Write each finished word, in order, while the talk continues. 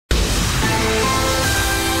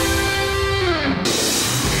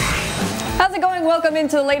welcome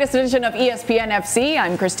into the latest edition of ESPN FC.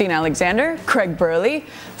 I'm Christine Alexander, Craig Burley,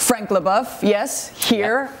 Frank LeBeuf, yes,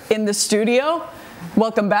 here in the studio.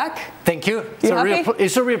 Welcome back. Thank you.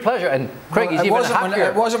 It's a real pleasure. And Craig, well,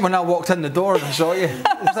 it wasn't when I walked in the door and I saw you.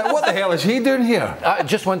 It's like, what the hell is he doing here? I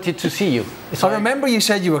just wanted to see you. I remember you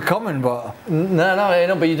said you were coming, but...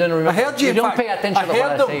 No, but you didn't remember. I heard you. You don't pay attention to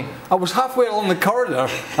what I say. I was halfway along the corridor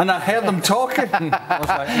and I heard them talking. I was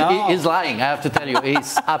like, no. He's lying, I have to tell you.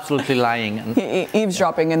 He's absolutely lying.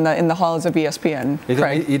 Eavesdropping in the halls of ESPN.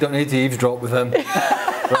 You don't need to eavesdrop with him.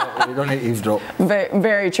 Right, you don't need to eavesdrop.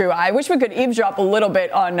 Very true. I wish we could eavesdrop a little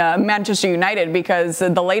bit on Manchester United, because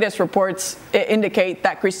the latest reports indicate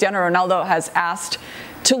that Cristiano Ronaldo has asked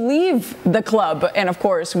to leave the club. And of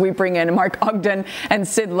course, we bring in Mark Ogden and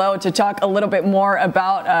Sid Lowe to talk a little bit more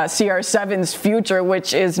about CR7's future,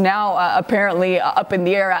 which is now apparently up in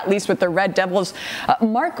the air, at least with the Red Devils.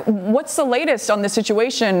 Mark, what's the latest on the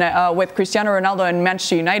situation with Cristiano Ronaldo and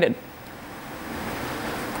Manchester United?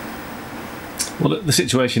 Well, the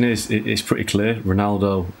situation is pretty clear.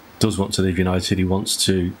 Ronaldo does want to leave United. He wants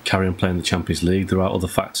to carry on playing the Champions League. There are other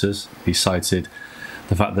factors. He cited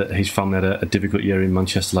the fact that his family had a difficult year in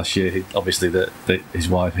Manchester last year. Obviously, his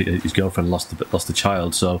wife, his girlfriend, lost a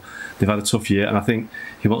child, so they've had a tough year. And I think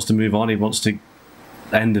he wants to move on. He wants to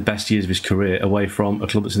end the best years of his career away from a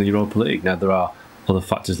club that's in the Europa League. Now, there are other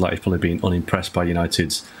factors, like he's probably been unimpressed by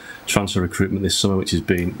United's transfer recruitment this summer, which has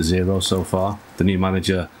been zero so far. The new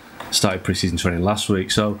manager started pre-season training last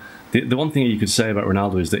week. So the one thing you could say about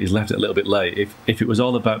Ronaldo is that he's left it a little bit late. If it was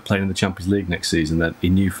all about playing in the Champions League next season, then he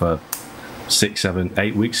knew for 6, 7,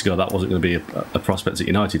 8 weeks ago that wasn't going to be a prospect at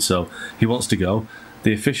United. So he wants to go.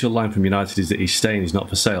 The official line from United is that he's staying, he's not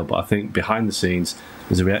for sale. But I think behind the scenes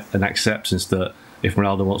there's an acceptance that if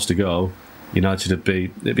Ronaldo wants to go, United it'd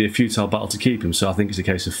be a futile battle to keep him. So I think it's a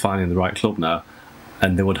case of finding the right club now,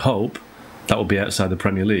 and they would hope that would be outside the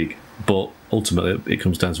Premier League. But ultimately, it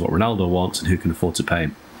comes down to what Ronaldo wants and who can afford to pay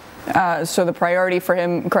him. So the priority for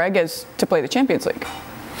him, Craig, is to play the Champions League.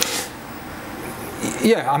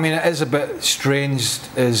 Yeah, I mean, it is a bit strange,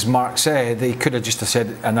 as Mark said. He could have just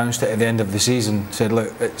announced it at the end of the season, said,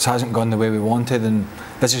 look, it hasn't gone the way we wanted and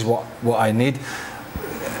this is what I need.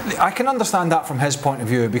 I can understand that from his point of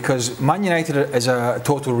view, because Man United is a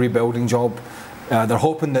total rebuilding job. They're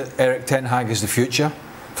hoping that Erik Ten Hag is the future,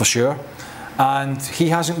 for sure. And he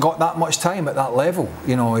hasn't got that much time at that level.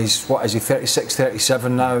 You know, he's, what is he, 36,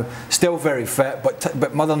 37 now, still very fit,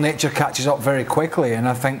 but Mother Nature catches up very quickly. And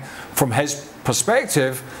I think from his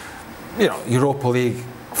perspective, you know, Europa League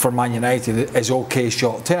for Man United is okay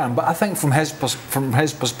short term. But I think from his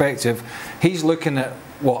perspective, he's looking at,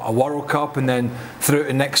 what, a World Cup and then through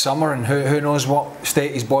to next summer, and who knows what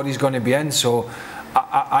state his body's going to be in. So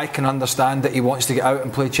I can understand that he wants to get out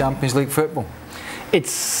and play Champions League football.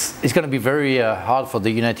 It's going to be very hard for the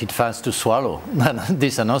United fans to swallow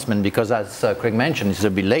this announcement, because, as Craig mentioned, it's a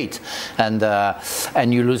bit late,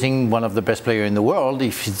 and you're losing one of the best players in the world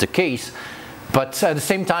if it's the case. But at the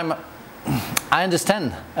same time, I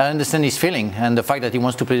understand his feeling, and the fact that he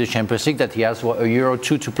wants to play the Champions League, that he has a year or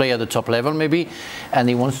two to play at the top level maybe, and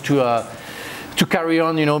he wants to carry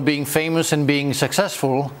on, you know, being famous and being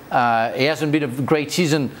successful. He hasn't been a great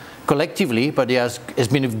season collectively, but it's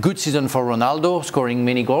been a good season for Ronaldo, scoring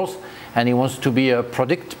many goals, and he wants to be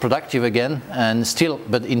productive again, and still,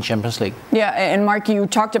 but in Champions League. Yeah, and Mark, you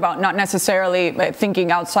talked about not necessarily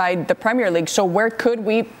thinking outside the Premier League, so where could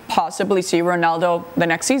we possibly see Ronaldo the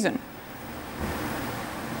next season?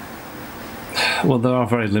 Well, there are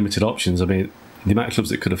very limited options. I mean, the amount of clubs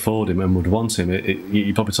that could afford him and would want him,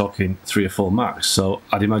 you're probably talking 3 or 4 max. So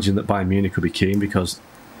I'd imagine that Bayern Munich could be keen, because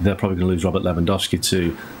they're probably going to lose Robert Lewandowski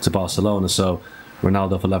to Barcelona. So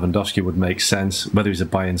Ronaldo for Lewandowski would make sense. Whether he's a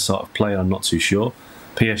Bayern sort of player, I'm not too sure.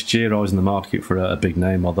 PSG are always in the market for a big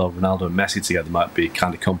name, although Ronaldo and Messi together might be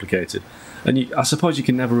kind of complicated. And I suppose you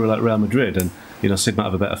can never rule out Real Madrid, and you know, Sid might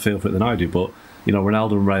have a better feel for it than I do. But you know,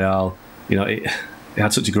 Ronaldo and Real, you know, he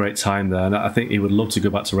had such a great time there, and I think he would love to go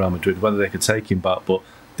back to Real Madrid. Whether they could take him back, but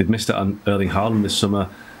they've missed out on Erling Haaland this summer.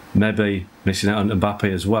 Maybe missing out on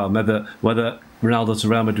Mbappe as well. Whether Ronaldo to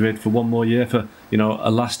Real Madrid for one more year, for, you know,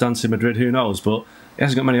 a last dance in Madrid, who knows? But he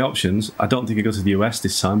hasn't got many options. I don't think he'll go to the US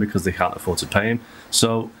this time because they can't afford to pay him.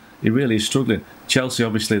 So he really is struggling. Chelsea,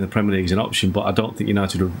 obviously, in the Premier League is an option, but I don't think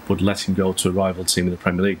United would let him go to a rival team in the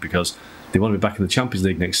Premier League, because they want to be back in the Champions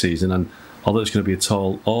League next season. And although it's going to be a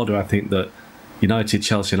tall order, I think that United,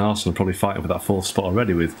 Chelsea and Arsenal are probably fighting for that 4th spot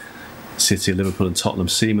already, with City, Liverpool and Tottenham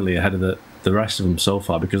seemingly ahead of the rest of them so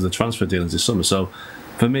far because of the transfer dealings this summer. So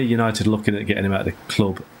for me, United looking at getting him out of the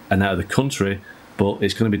club and out of the country, but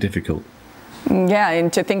it's going to be difficult. Yeah,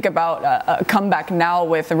 and to think about a comeback now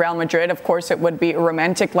with Real Madrid, of course, it would be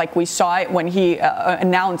romantic, like we saw it when he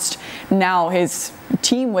announced now his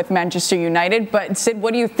team with Manchester United. But Sid,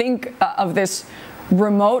 what do you think of this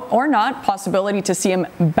remote or not possibility to see him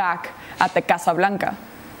back at the Casablanca?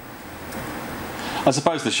 I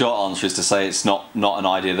suppose the short answer is to say it's not an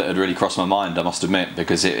idea that had really crossed my mind, I must admit,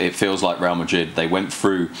 because it feels like Real Madrid, they went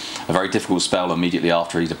through a very difficult spell immediately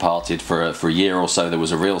after he departed. For a year or so, there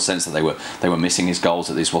was a real sense that they were missing his goals,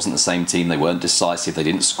 that this wasn't the same team, they weren't decisive, they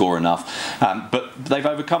didn't score enough, but they've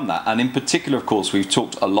overcome that. And in particular, of course, we've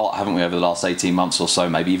talked a lot, haven't we, over the last 18 months or so,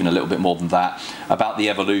 maybe even a little bit more than that, about the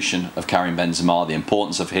evolution of Karim Benzema, the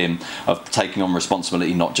importance of him, of taking on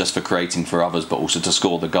responsibility not just for creating for others, but also to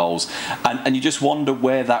score the goals. And you just wonder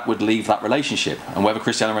where that would leave that relationship, and whether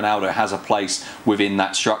Cristiano Ronaldo has a place within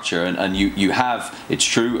that structure. And you have, it's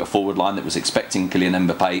true, a forward line that was expecting Kylian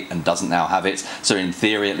Mbappe and doesn't now have it. So in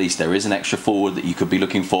theory, at least, there is an extra forward that you could be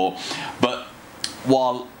looking for. But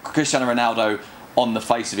while Cristiano Ronaldo, on the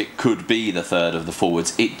face of it, could be the third of the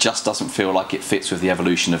forwards, it just doesn't feel like it fits with the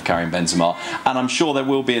evolution of Karim Benzema. And I'm sure there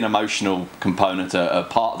will be an emotional component, a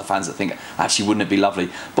part of the fans that think, actually, wouldn't it be lovely?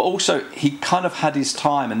 But also, he kind of had his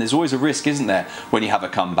time, and there's always a risk, isn't there, when you have a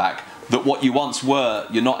comeback, that what you once were,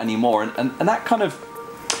 you're not anymore. And that kind of,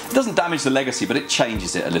 it doesn't damage the legacy, but it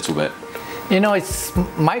changes it a little bit. You know, it's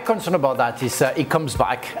my concern about that is he comes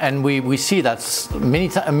back, and we see that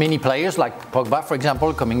many players like Pogba, for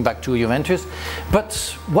example, coming back to Juventus. But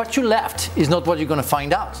what you left is not what you're going to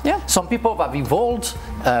find out. Yeah. Some people have evolved,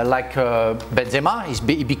 like Benzema.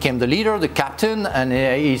 He became the leader, the captain, and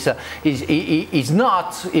he's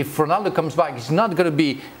not. If Ronaldo comes back, he's not going to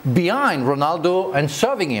be behind Ronaldo and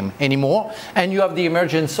serving him anymore. And you have the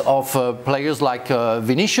emergence of players like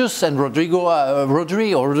Vinicius and Rodrigo.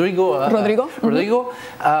 Rodrigo.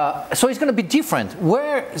 So it's going to be different.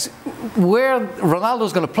 Where Ronaldo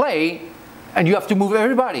is going to play, and you have to move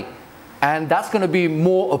everybody, and that's going to be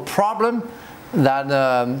more a problem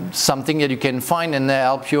than something that you can find and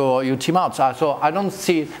help your team out. So I don't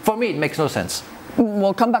see. For me, it makes no sense.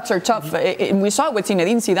 Well, comebacks are tough. We saw it with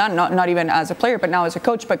Zinedine Zidane, not even as a player, but now as a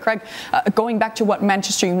coach. But Craig, going back to what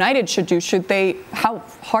Manchester United should do, how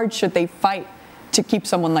hard should they fight to keep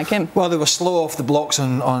someone like him? Well, they were slow off the blocks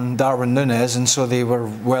on Darwin Núñez, and so they were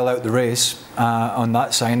well out the race on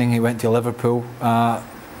that signing. He went to Liverpool.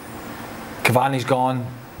 Cavani's gone.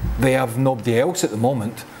 They have nobody else at the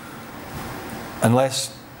moment,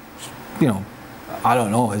 unless, you know, I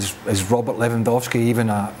don't know. Is Robert Lewandowski even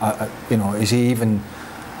is he even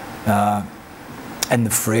in the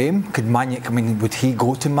frame? Would he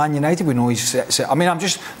go to Man United? We know he's set. I mean, I'm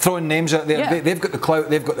just throwing names out there. Yeah. They've got the clout,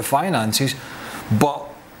 they've got the finances. But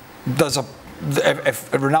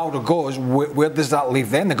if Ronaldo goes, where does that leave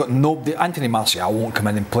them? They've got nobody. Anthony Martial won't come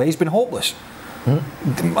in and play. He's been hopeless.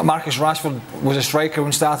 Marcus Rashford was a striker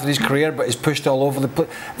when started his career, but he's pushed all over the place.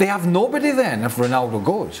 They have nobody then if Ronaldo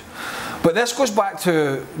goes. But this goes back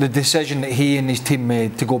to the decision that he and his team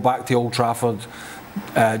made to go back to Old Trafford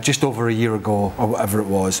just over a year ago, or whatever it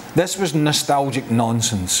was. This was nostalgic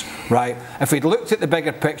nonsense, right? If he'd looked at the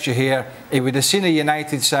bigger picture here, he would have seen a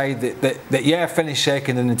United side that finished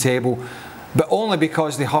second in the table, but only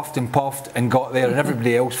because they huffed and puffed and got there and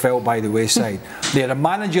everybody else fell by the wayside. They had a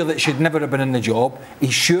manager that should never have been in the job.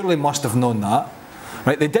 He surely must have known that.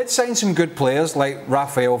 Right, they did sign some good players like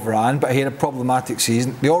Raphael Varane, but he had a problematic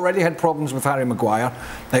season. They already had problems with Harry Maguire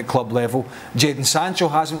at club level. Jadon Sancho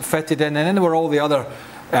hasn't fitted in, and then there were all the other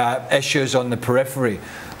issues on the periphery.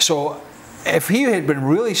 So if he had been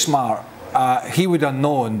really smart, he would have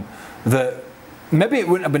known that maybe it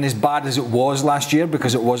wouldn't have been as bad as it was last year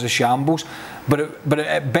because it was a shambles, but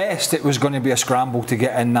at best it was going to be a scramble to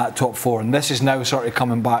get in that top four, and this is now sort of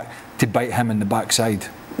coming back to bite him in the backside.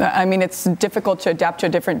 I mean, it's difficult to adapt to a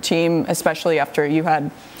different team, especially after you had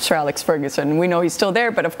Sir Alex Ferguson. We know he's still there,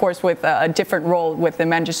 but of course with a different role with the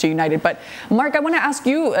Manchester United. But Mark, I want to ask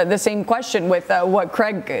you the same question with what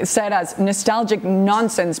Craig said as nostalgic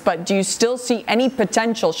nonsense, but do you still see any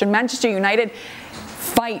potential? Should Manchester United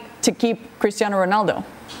fight to keep Cristiano Ronaldo?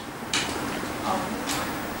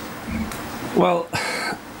 Well,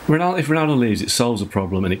 if Ronaldo leaves, it solves a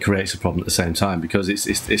problem and it creates a problem at the same time, because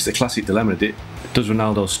it's the classic dilemma. Does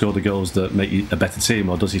Ronaldo score the goals that make you a better team,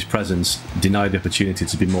 or does his presence deny the opportunity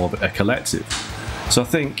to be more of a collective? So I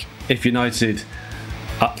think if United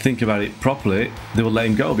think about it properly, they will let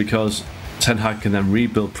him go, because Ten Hag can then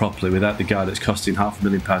rebuild properly without the guy that's costing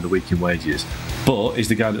 £500,000 a week in wages, but he's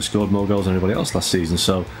the guy that scored more goals than anybody else last season.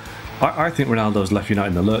 So I think Ronaldo's left United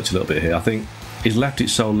in the lurch a little bit here. I think he's left it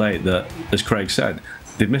so late that, as Craig said,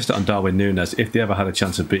 they've missed it on Darwin Núñez. If they ever had a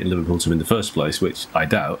chance of beating Liverpool to him in the first place, which I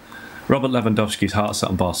doubt, Robert Lewandowski's heart set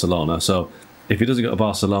on Barcelona, so if he doesn't go to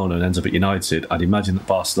Barcelona and ends up at United, I'd imagine that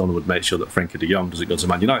Barcelona would make sure that Frenkie de Jong doesn't go to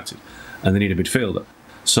Man United, and they need a midfielder.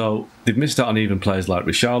 So they've missed out on even players like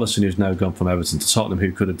Richarlison, who's now gone from Everton to Tottenham,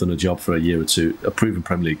 who could have done a job for a year or two, a proven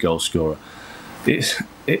Premier League goal scorer.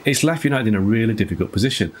 It's left United in a really difficult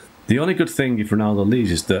position. The only good thing if Ronaldo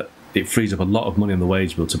leaves is that it frees up a lot of money on the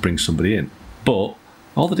wage bill to bring somebody in. But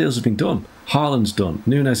all the deals have been done. Haaland's done,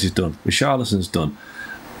 Núñez is done, Richarlison's done.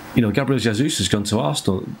 You know, Gabriel Jesus has gone to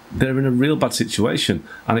Arsenal. They're in a real bad situation,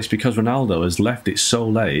 and it's because Ronaldo has left it so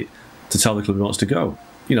late to tell the club he wants to go.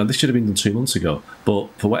 You know, this should have been done 2 months ago, but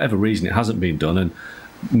for whatever reason it hasn't been done, and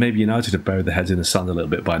maybe United have buried their heads in the sand a little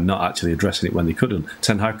bit by not actually addressing it when they couldn't.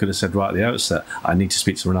 Ten Hag could have said right at the outset, I need to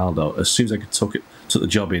speak to Ronaldo. As soon as I took the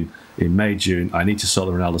job in May, June, I need to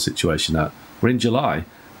sort the Ronaldo situation out. We're in July.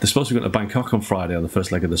 They're supposed to be going to Bangkok on Friday on the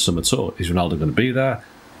first leg of the summer tour. Is Ronaldo going to be there?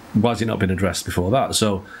 Why has it not been addressed before that?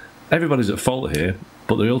 So everybody's at fault here,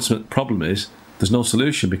 but the ultimate problem is there's no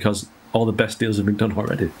solution because all the best deals have been done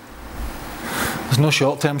already. There's no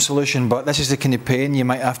short-term solution, but this is the kind of pain you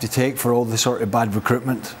might have to take for all the sort of bad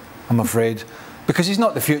recruitment, I'm afraid. Because he's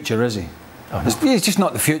not the future, is he? Oh, no. He's just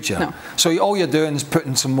not the future. No. So all you're doing is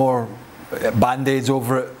putting some more band-aids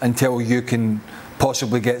over it until you can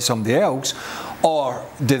possibly get somebody else. Or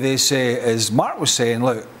do they say, as Mark was saying,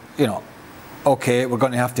 look, you know, okay, we're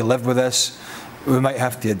going to have to live with this. We might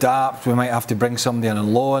have to adapt. We might have to bring somebody in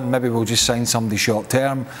on loan. Maybe we'll just sign somebody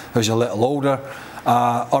short-term who's a little older.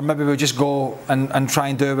 Or maybe we'll just go and try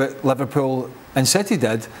and do what Liverpool and City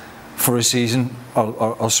did for a season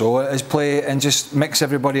or so, is play and just mix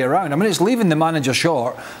everybody around. I mean, it's leaving the manager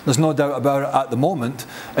short. There's no doubt about it at the moment,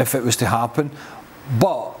 if it was to happen.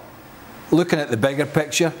 But looking at the bigger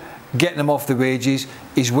picture, getting him off the wages,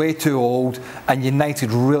 he's way too old, and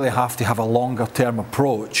United really have to have a longer-term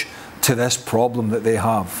approach to this problem that they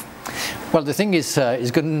have. Well, the thing is,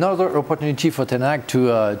 it's got another opportunity for Ten Hag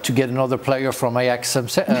to get another player from Ajax,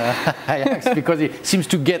 because he seems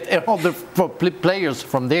to get other players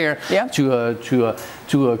from there, yeah,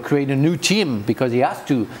 to create a new team, because he has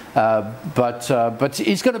to. But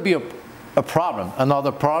it's going to be a problem,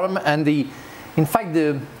 another problem, and in fact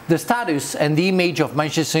the status and the image of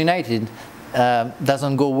Manchester United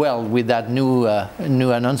doesn't go well with that new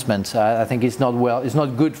announcement. I think it's not well. It's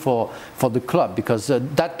not good for the club, because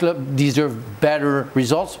that club deserves better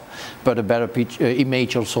results, but a better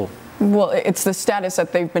image also. Well, it's the status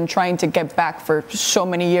that they've been trying to get back for so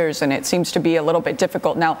many years, and it seems to be a little bit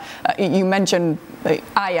difficult now. You mentioned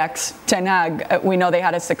Ajax, Ten Hag. We know they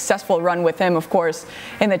had a successful run with him, of course,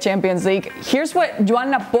 in the Champions League. Here's what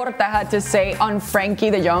Joan Laporta had to say on Frenkie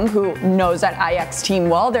de Jong, who knows that Ajax team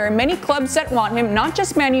well. There are many clubs that want him, not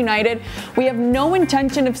just Man United. We have no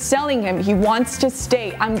intention of selling him. He wants to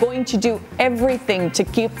stay. I'm going to do everything to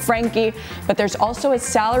keep Frenkie, but there's also a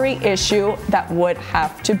salary issue that would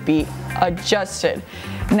have to be adjusted.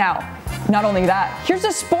 Now, not only that, here's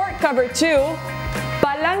a sport cover too.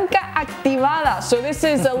 Palanca activada. So this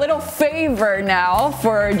is a little favor now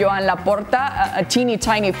for Joan Laporta, a teeny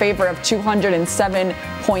tiny favor of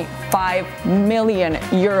 207.5 million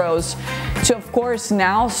euros to, of course,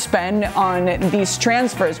 now spend on these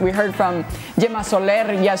transfers. We heard from Gemma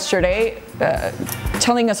Soler yesterday,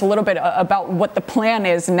 telling us a little bit about what the plan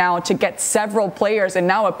is now to get several players, and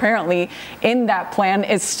now apparently in that plan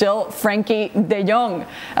is still Frenkie de Jong.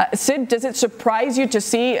 Sid, does it surprise you to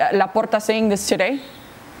see Laporta saying this today?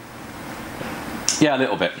 Yeah, a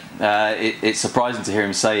little bit. It's surprising to hear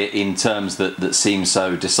him say it in terms that seem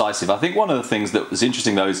so decisive. I think one of the things that was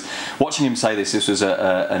interesting, though, is watching him say this. This was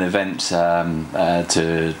an event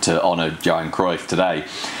to honour Johan Cruyff today.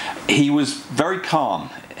 He was very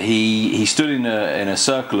calm. He stood in a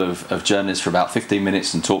circle of journalists for about 15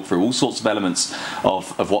 minutes and talked through all sorts of elements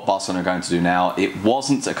of what Barcelona are going to do now. It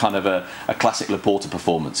wasn't a kind of a classic Laporta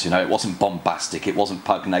performance. You know, it wasn't bombastic, it wasn't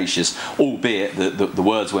pugnacious, albeit the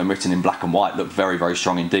words, when written in black and white, looked very, very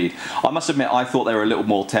strong indeed. I must admit, I thought they were a little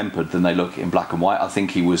more tempered than they look in black and white. I think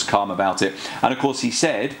he was calm about it. And of course he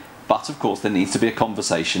said, but of course there needs to be a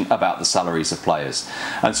conversation about the salaries of players.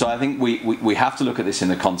 And so I think we have to look at this in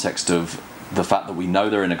the context of the fact that we know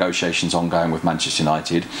there are negotiations ongoing with Manchester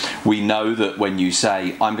United. We know that when you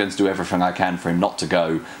say, I'm going to do everything I can for him not to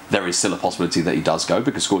go, there is still a possibility that he does go,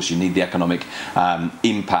 because of course you need the economic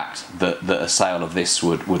impact that a sale of this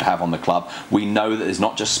would have on the club. We know that there's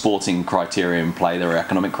not just sporting criteria in play, there are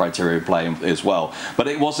economic criteria in play as well. But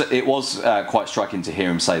it was quite striking to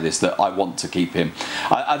hear him say this, that I want to keep him.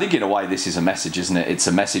 I think in a way this is a message, isn't it? It's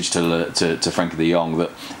a message to Frenkie de Jong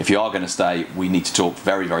that if you are going to stay, we need to talk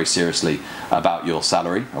very, very seriously about your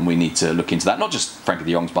salary, and we need to look into that. Not just Frankie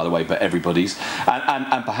de Jong's, by the way, but everybody's,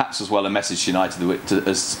 and perhaps as well a message to United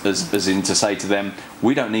as in to say to them,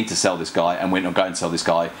 we don't need to sell this guy, and we're not going to sell this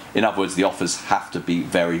guy. In other words, the offers have to be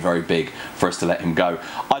very, very big for us to let him go.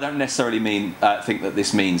 I don't necessarily think that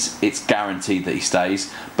this means it's guaranteed that he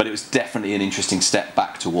stays, but it was definitely an interesting step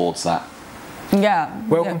back towards that. Yeah.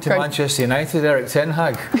 Welcome to Manchester United, Erik ten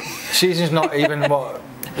Hag. Season's not even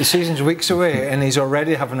the season's weeks away, and he's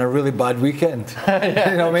already having a really bad weekend. You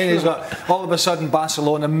know what I mean? He's got, all of a sudden,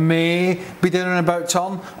 Barcelona may be doing an about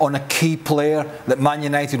turn on a key player that Man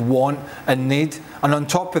United want and need, and on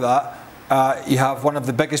top of that, you have one of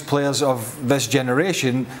the biggest players of this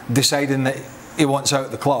generation deciding that he wants out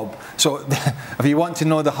of the club. So if you want to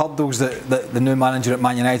know the hurdles that the new manager at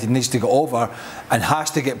Man United needs to get over and has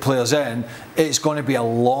to get players in, it's going to be a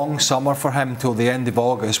long summer for him till the end of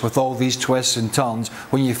August, with all these twists and turns.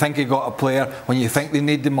 When you think you got a player, when you think they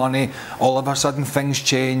need the money, all of a sudden things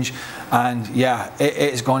change. And yeah,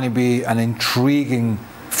 it's going to be an intriguing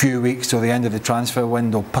few weeks till the end of the transfer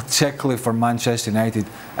window, particularly for Manchester United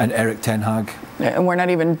and Erik ten Hag. And we're not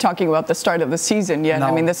even talking about the start of the season yet. No.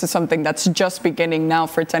 I mean, this is something that's just beginning now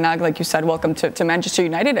for Ten Hag. Like you said, welcome to Manchester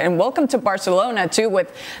United, and welcome to Barcelona too,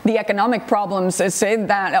 with the economic problems. Sid,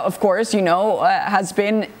 that of course, you know, has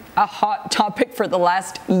been a hot topic for the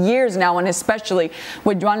last years now, and especially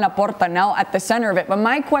with Joan Laporta now at the center of it. But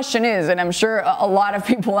my question is, and I'm sure a lot of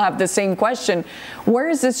people have the same question, where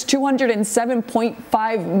is this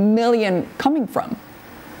 207.5 million coming from?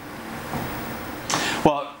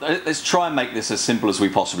 Well, let's try and make this as simple as we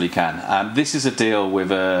possibly can. This is a deal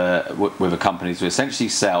with a company to essentially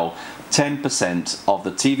sell 10% of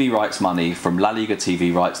the TV rights money from La Liga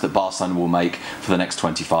TV rights that Barcelona will make for the next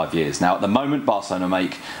 25 years. Now, at the moment, Barcelona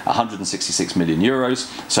make 166 million euros.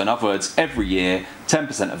 So in other words, every year,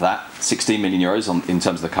 10% of that, 16 million euros in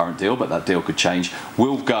terms of the current deal, but that deal could change,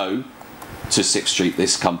 will go to Sixth Street,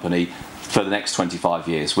 this company, for the next 25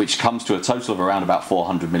 years, which comes to a total of around about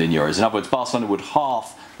 400 million euros. In other words, Barcelona would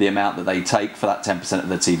halve the amount that they take for that 10% of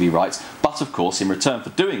the TV rights. But of course, in return for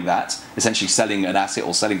doing that, essentially selling an asset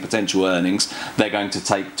or selling potential earnings, they're going to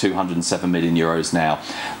take 207 million euros now.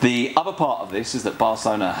 The other part of this is that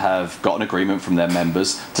Barcelona have got an agreement from their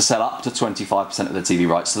members to sell up to 25% of the TV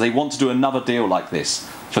rights. So they want to do another deal like this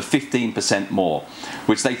for 15% more,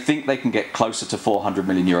 which they think they can get closer to 400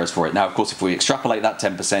 million euros for it. Now, of course, if we extrapolate that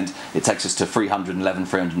 10%, it takes us to 311,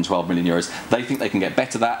 312 million euros. They think they can get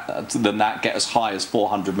better than that, get as high as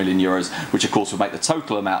 400 million euros, which of course would make the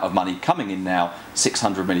total amount of money coming in now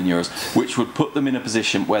 600 million euros, which would put them in a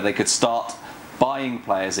position where they could start buying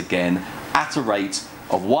players again at a rate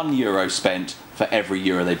of €1 spent for every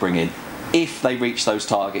euro they bring in, if they reach those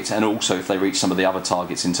targets, and also if they reach some of the other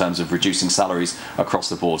targets in terms of reducing salaries across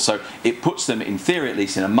the board. So it puts them, in theory at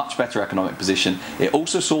least, in a much better economic position. It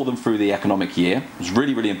also saw them through the economic year. It was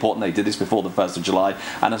really, really important they did this before the 1st of July.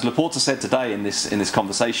 And as Laporta said today in this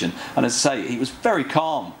conversation, and as I say, he was very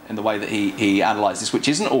calm in the way that he analysed this, which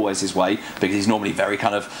isn't always his way, because he's normally very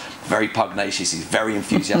pugnacious, he's very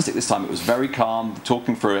enthusiastic. This time it was very calm,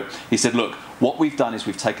 talking through it. He said, look, what we've done is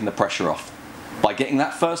we've taken the pressure off. By getting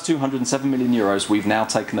that first 207 million euros, we've now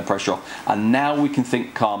taken the pressure off, and now we can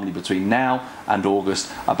think calmly between now and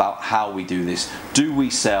August about how we do this. Do we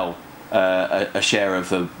sell a share of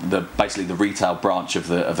basically the retail branch of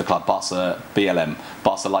the club, Barca BLM,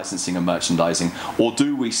 Barca Licensing and Merchandising, or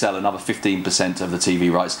do we sell another 15% of the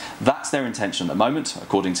TV rights? That's their intention at the moment,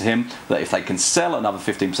 according to him, that if they can sell another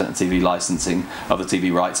 15% of TV licensing of the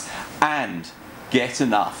TV rights and get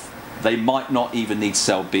enough, they might not even need to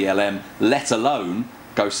sell BLM, let alone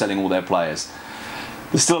go selling all their players.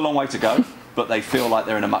 There's still a long way to go, but they feel like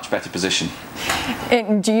they're in a much better position.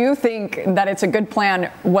 And do you think that it's a good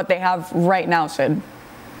plan what they have right now, Sid?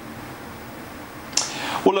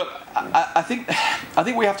 Well, look, I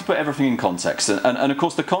think we have to put everything in context, and of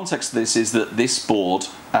course the context of this is that this board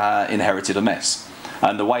inherited a mess.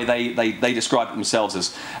 And the way they described it themselves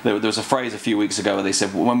as, there was a phrase a few weeks ago where they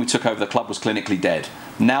said, when we took over, the club was clinically dead.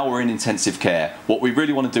 Now we're in intensive care. What we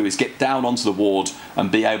really want to do is get down onto the ward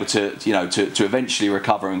and be able to eventually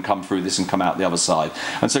recover and come through this and come out the other side.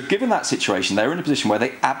 And so given that situation, they were in a position where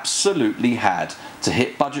they absolutely had to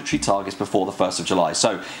hit budgetary targets before the 1st of July.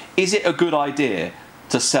 So is it a good idea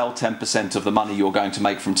to sell 10% of the money you're going to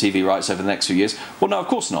make from TV rights over the next few years? Well, no, of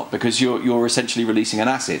course not, because you're essentially releasing an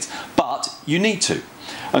asset. But you need to.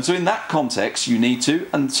 And so in that context, you need to,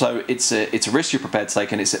 and so it's a risk you're prepared to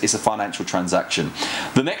take, and it's a financial transaction.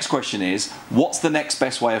 The next question is, what's the next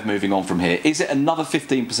best way of moving on from here? Is it another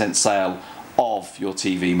 15% sale of your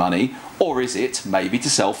TV money, or is it maybe to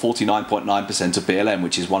sell 49.9% of BLM,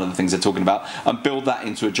 which is one of the things they're talking about, and build that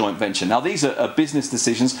into a joint venture? Now, these are business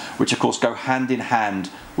decisions which, of course, go hand in hand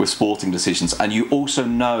with sporting decisions, and you also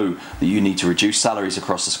know that you need to reduce salaries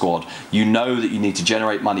across the squad. You know that you need to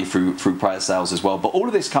generate money through player sales as well. But all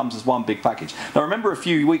of this comes as one big package. Now, remember a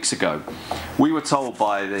few weeks ago, we were told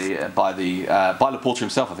by Laporta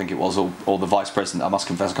himself, I think it was, or the vice president, I must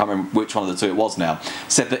confess, I can't remember which one of the two it was now,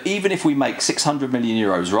 said that even if we make 600 million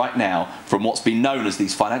euros right now from what's been known as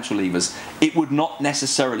these financial levers, it would not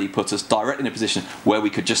necessarily put us directly in a position where we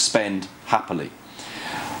could just spend happily.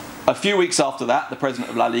 A few weeks after that, the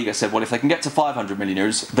president of La Liga said, well, if they can get to 500 million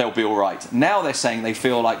euros, they'll be all right. Now they're saying they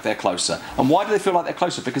feel like they're closer. And why do they feel like they're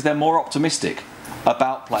closer? Because they're more optimistic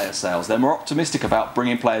about player sales. They're more optimistic about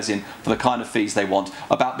bringing players in for the kind of fees they want,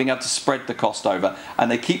 about being able to spread the cost over.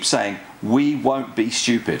 And they keep saying, we won't be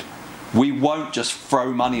stupid. We won't just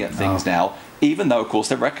throw money at things now, even though, of course,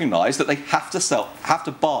 they recognise that they have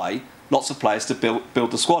to buy lots of players to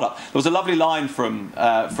build the squad up. There was a lovely line from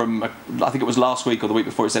I think it was last week or the week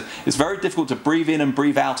before. It said, it's very difficult to breathe in and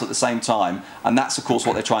breathe out at the same time, and that's, of course,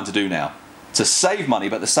 what they're trying to do now. To save money,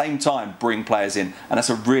 but at the same time bring players in, and that's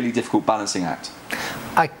a really difficult balancing act.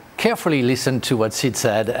 I carefully listened to what Sid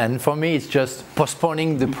said, and for me it's just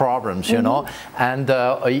postponing the problems, you know. And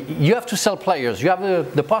you have to sell players. You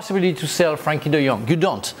have the possibility to sell Frankie de Jong. You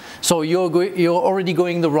don't. So you're already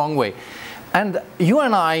going the wrong way. And you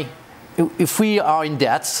and I, if we are in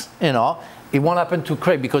debt, you know, it won't happen to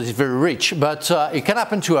Craig because he's very rich, but it can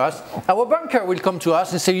happen to us. Our banker will come to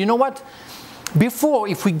us and say, you know what? Before,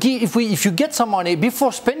 if you get some money,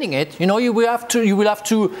 before spending it, you know, you will have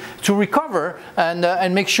to recover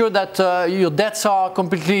and make sure that your debts are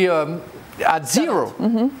completely at zero.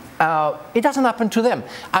 It doesn't happen to them.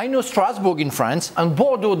 I know Strasbourg in France and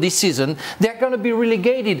Bordeaux this season, they're going to be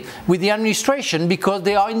relegated with the administration because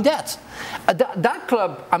they are in debt. That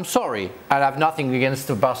club, I'm sorry, I have nothing against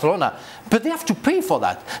Barcelona, but they have to pay for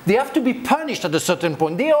that. They have to be punished at a certain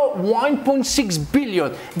point. They are 1.6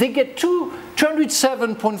 billion. They get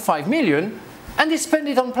 207.5 million. And they spend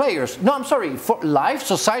it on players. No, I'm sorry. For life,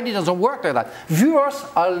 society doesn't work like that. Viewers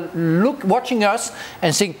are watching us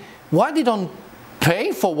and saying, why they don't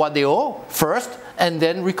pay for what they owe first and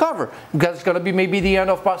then recover? Because it's going to be maybe the end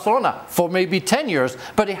of Barcelona for maybe 10 years.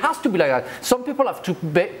 But it has to be like that. Some people have to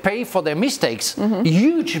pay for their mistakes,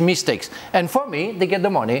 huge mistakes. And for me, they get the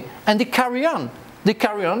money and they carry on. They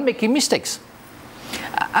carry on making mistakes.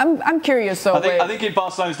 I'm curious though. I think in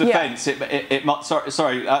Barcelona's defence, just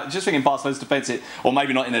thinking in Barcelona's defence, or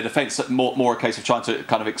maybe not in their defence, more a case of trying to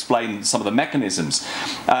kind of explain some of the mechanisms.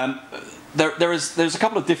 There's a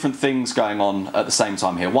couple of different things going on at the same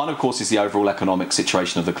time here. One, of course, is the overall economic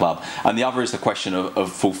situation of the club, and the other is the question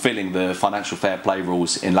of fulfilling the financial fair play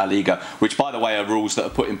rules in La Liga, which, by the way, are rules that are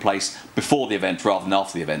put in place before the event rather than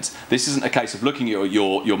after the event. This isn't a case of looking at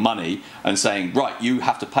your money and saying, right, you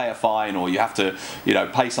have to pay a fine or you have to, you know,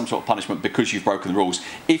 pay some sort of punishment because you've broken the rules.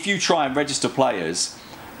 If you try and register players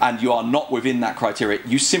and you are not within that criteria,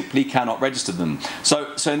 you simply cannot register them.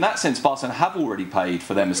 So in that sense, Barcelona have already paid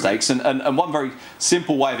for their mistakes, and one very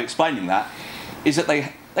simple way of explaining that is that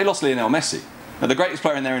they lost Lionel Messi. Now, the greatest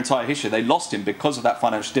player in their entire history, they lost him because of that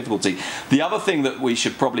financial difficulty. The other thing that we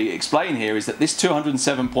should probably explain here is that this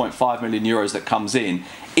 207.5 million euros that comes in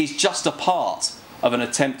is just a part of an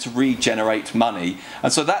attempt to regenerate money.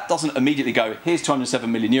 And so that doesn't immediately go, here's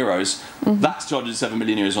 207 million euros, that's 207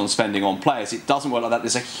 million euros on spending on players. It doesn't work like that.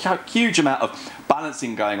 There's a huge amount of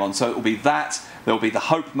balancing going on. So it will be that, there will be the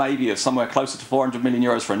hope maybe of somewhere closer to 400 million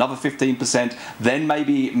euros for another 15%. Then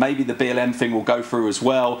maybe the BLM thing will go through as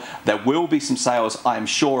well. There will be some sales, I am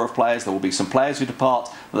sure, of players. There will be some players who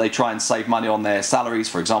depart that they try and save money on their salaries.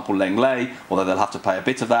 For example, Lenglet, although they'll have to pay a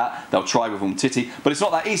bit of that. They'll try with Umtiti. But it's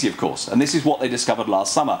not that easy, of course. And this is what they discovered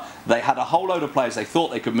last summer. They had a whole load of players they thought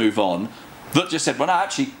they could move on that just said, well, no,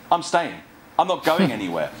 actually, I'm staying. I'm not going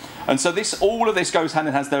anywhere. And so all of this goes hand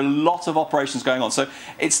in hand. There are a lot of operations going on. So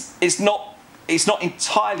it's not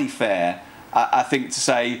entirely fair, I think, to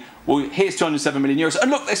say, well, here's 207 million euros.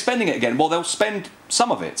 And look, they're spending it again. Well, they'll spend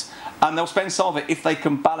some of it. And they'll spend some of it if they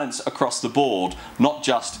can balance across the board, not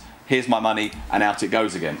just, here's my money and out it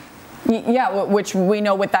goes again. Yeah, which we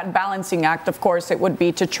know with that balancing act, of course, it would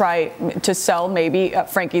be to try to sell maybe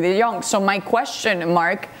Frankie de Jong. So my question,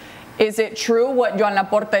 Mark, is it true what Joan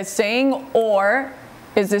Laporta is saying, or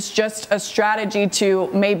is this just a strategy to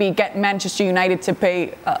maybe get Manchester United to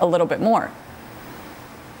pay a little bit more?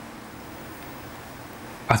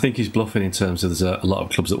 I think he's bluffing in terms of there's a lot of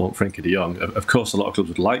clubs that want Frenkie de Jong. Of course, a lot of clubs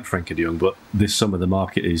would like Frenkie de Jong, but this summer the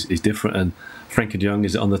market is different, and Frenkie de Jong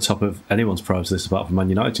is on the top of anyone's priority list apart from Man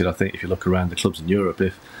United. I think if you look around the clubs in Europe,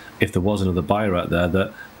 if there was another buyer out there,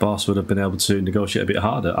 that Barca would have been able to negotiate a bit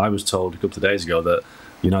harder. I was told a couple of days ago that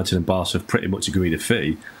United and Barca have pretty much agreed a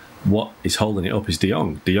fee. What is holding it up is de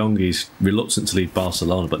Jong. De Jong is reluctant to leave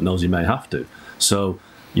Barcelona, but knows he may have to. So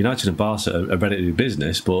United and Barca are ready to do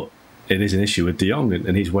business, but it is an issue with de Jong,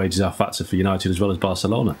 and his wages are a factor for United as well as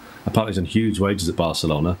Barcelona. Apparently he's on huge wages at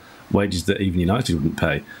Barcelona, wages that even United wouldn't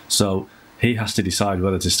pay. So he has to decide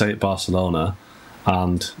whether to stay at Barcelona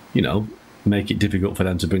and, make it difficult for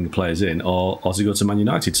them to bring the players in, or to go to Man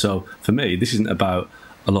United. So for me, this isn't about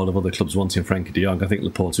a lot of other clubs wanting Frenkie de Jong. I think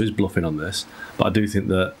Laporta is bluffing on this, but I do think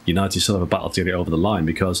that United still have a battle to get it over the line,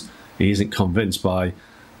 because he isn't convinced by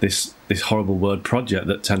this horrible word project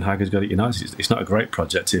that Ten Hag has got at United. It's not a great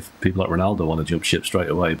project if people like Ronaldo want to jump ship straight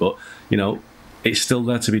away, but it's still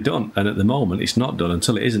there to be done, and at the moment it's not done.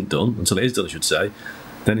 Until it is done, I should say,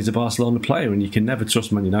 then he's a Barcelona player, and you can never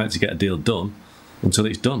trust Man United to get a deal done until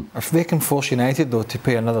it's done. If they can force United though to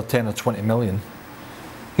pay another 10 or 20 million,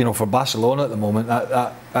 for Barcelona at the moment,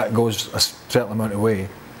 that goes a certain amount of way.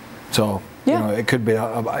 So it could be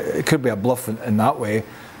a bluff in that way.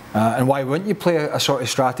 And why wouldn't you play a sort of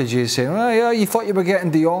strategy saying, oh yeah, you thought you were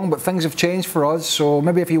getting de Jong, but things have changed for us, so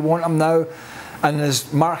maybe if you want him now. And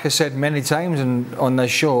as Mark has said many times on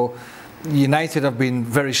this show, United have been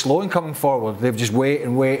very slow in coming forward. They've just wait,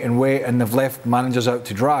 and they've left managers out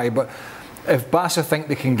to dry. But if Barca think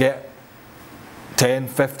they can get 10,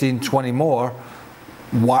 15, 20 more,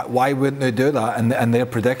 why wouldn't they do that in their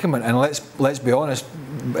predicament? And let's be honest,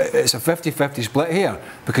 it's a 50-50 split here,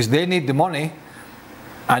 because they need the money,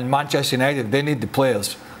 and Manchester United, they need the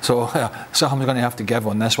players. So something's going to have to give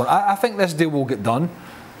on this one. I think this deal will get done,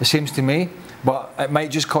 it seems to me, but it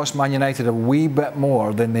might just cost Man United a wee bit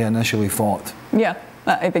more than they initially thought. Yeah.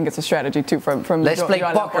 I think it's a strategy too from Let's play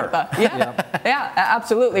poker. Yeah,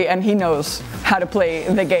 absolutely, and he knows how to play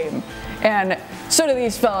the game. And so do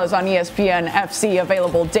these fellas on ESPN FC,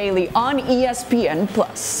 available daily on ESPN+.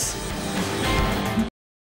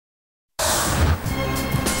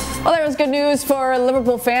 Well, there was good news for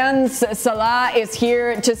Liverpool fans. Salah is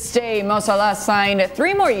here to stay. Mo Salah signed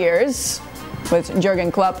 3 more years with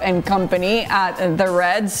Jurgen Klopp and company at the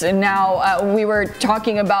Reds. And now we were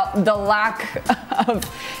talking about the lack of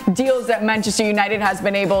deals that Manchester United has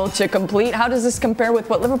been able to complete. How does this compare with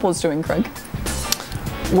what Liverpool's doing, Craig?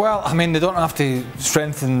 Well, I mean, they don't have to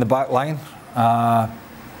strengthen the back line.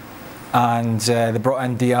 And they brought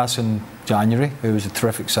in Diaz in January, who was a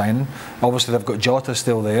terrific signing. Obviously, they've got Jota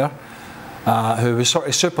still there, who was sort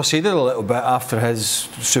of superseded a little bit after his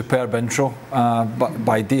superb intro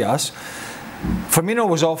by Diaz. Firmino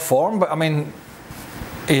was off form, but I mean,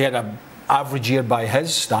 he had an average year by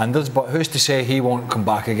his standards, but who's to say he won't come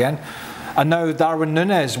back again? And now Darwin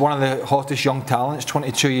Núñez, one of the hottest young talents,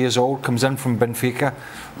 22 years old, comes in from Benfica,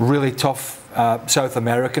 really tough South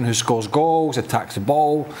American who scores goals, attacks the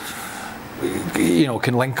ball,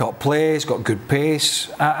 can link up plays, got good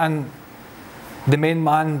pace, and the main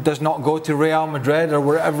man does not go to Real Madrid or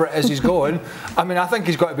wherever it is he's going. I mean, I think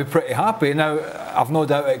he's got to be pretty happy. Now, I've no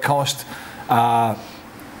doubt it cost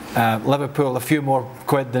Liverpool a few more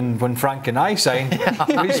quid than when Frank and I signed.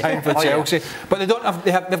 We signed for Chelsea. Yeah. But they don't have.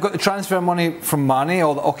 They've got the transfer money from Mane.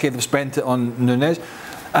 Okay, they've spent it on Núñez,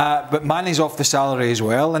 but Mane's off the salary as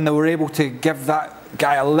well, and they were able to give that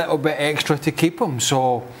guy a little bit extra to keep him.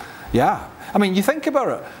 So, yeah. I mean, you think about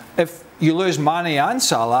it. If you lose Mane and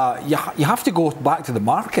Salah, you have to go back to the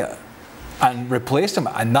market and replace them,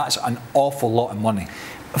 and that's an awful lot of money.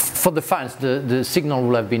 For the fans, the signal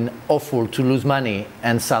would have been awful to lose Mane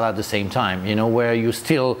and Salah at the same time. Where you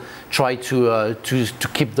still try to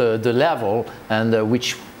keep the level, and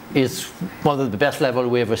which is one of the best level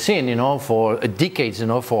we ever seen, for decades,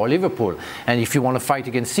 for Liverpool. And if you want to fight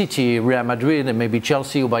against City, Real Madrid, and maybe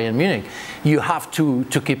Chelsea or Bayern Munich, you have to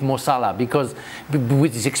keep Mo Salah, because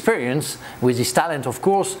with his experience, with his talent, of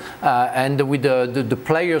course, and with the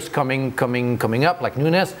players coming up like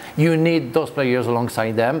Núñez, you need those players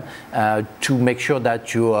alongside them to make sure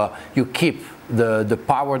that you keep the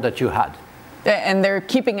power that you had. And they're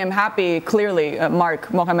keeping him happy, clearly,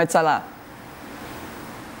 Mohamed Salah.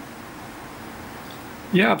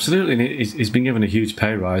 Yeah, absolutely. And he's been given a huge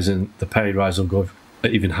pay rise, and the pay rise will go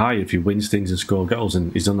even higher if he wins things and score goals.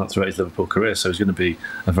 And he's done that throughout his Liverpool career, so he's going to be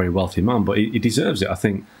a very wealthy man. But he deserves it. I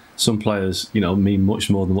think some players, mean much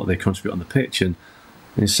more than what they contribute on the pitch. And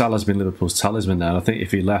Salah's been Liverpool's talisman now. And I think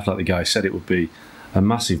if he left, like the guy said, it would be a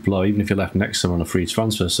massive blow, even if he left next summer on a free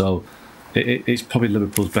transfer. So it's probably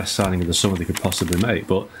Liverpool's best signing of the summer they could possibly make.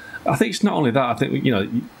 But I think it's not only that. I think, you know,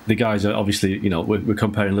 the guys are obviously, you know, we're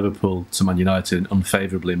comparing Liverpool to Man United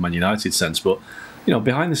unfavourably in Man United's sense, but, you know,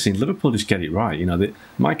 behind the scenes, Liverpool just get it right. You know,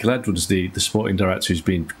 Michael Edwards, the sporting director, who's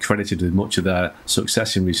been credited with much of their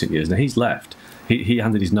success in recent years. Now, he's left. He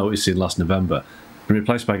handed his notice in last November, been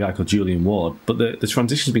replaced by a guy called Julian Ward. But the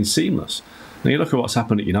transition's been seamless. Now, you look at what's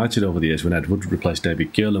happened at United over the years when Ed Wood replaced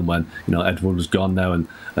David Gill, and when, you know, Ed Wood was gone now, and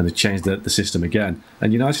they changed the system again.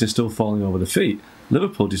 And United is still falling over the feet.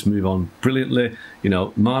 Liverpool just move on brilliantly. You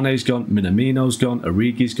know, Mane's gone, Minamino's gone,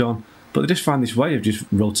 Origi's gone. But they just find this way of just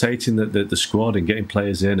rotating the squad and getting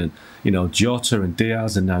players in, and, you know, Jota and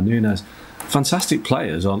Diaz and now Nunes, fantastic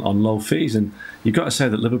players on low fees. And you've got to say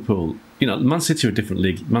that Liverpool, you know, Man City are a different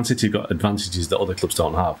league. Man City have got advantages that other clubs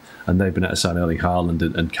don't have, and they've been able to sign Erling Haaland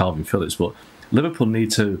and Calvin Phillips. But Liverpool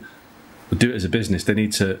need to do it as a business. They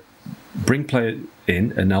need to bring players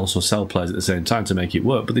in and also sell players at the same time to make it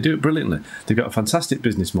work. But they do it brilliantly. They've got a fantastic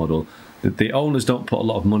business model. The owners don't put a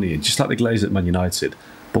lot of money in, just like the Glazers at Man United.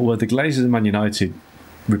 But where the Glazers and Man United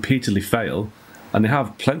repeatedly fail, and they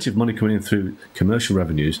have plenty of money coming in through commercial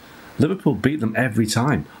revenues, Liverpool beat them every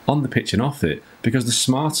time, on the pitch and off it, because they're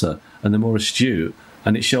smarter and they're more astute.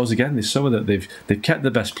 And it shows again this summer that they've kept the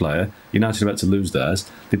best player. United are about to lose theirs.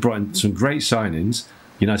 They brought in some great signings.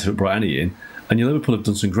 United haven't brought any in. And Liverpool have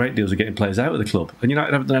done some great deals of getting players out of the club. And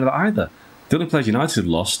United haven't done any of that either. The only players United have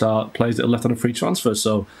lost are players that are left on a free transfer.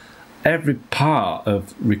 So every part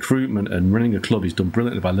of recruitment and running a club is done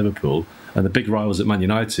brilliantly by Liverpool. And the big rivals at Man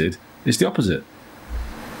United, it's the opposite.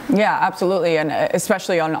 Yeah, absolutely. And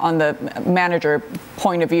especially on the manager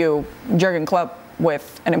point of view, Jurgen Klopp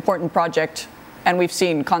with an important project. And we've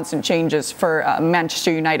seen constant changes for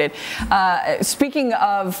Manchester United. Speaking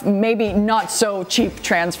of maybe not so cheap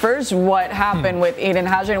transfers, what happened with Eden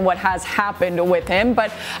Hazard and what has happened with him.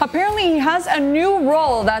 But apparently he has a new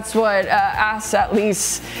role. That's what AS at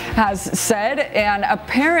least has said. And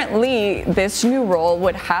apparently this new role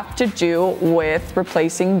would have to do with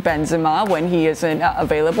replacing Benzema when he isn't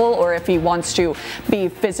available, or if he wants to be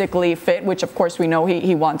physically fit, which of course we know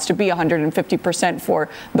he wants to be 150% for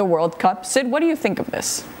the World Cup. Sid, what do you think of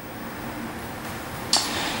this?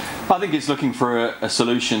 I think it's looking for a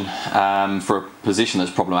solution for a position that's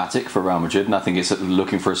problematic for Real Madrid, and I think it's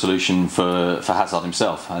looking for a solution for Hazard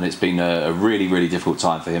himself. And it's been a really, really difficult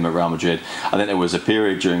time for him at Real Madrid. I think there was a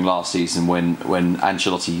period during last season when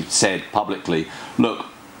Ancelotti said publicly, look,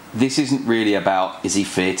 this isn't really about is he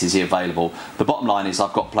fit, is he available. The bottom line is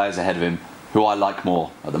I've got players ahead of him who I like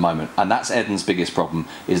more at the moment, and that's Eden's biggest problem,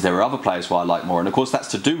 is there are other players who I like more, and of course that's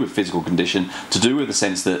to do with physical condition, to do with the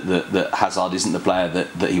sense that Hazard isn't the player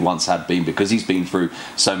that he once had been, because he's been through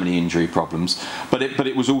so many injury problems, but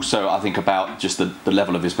it was also, I think, about just the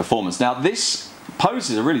level of his performance. Now this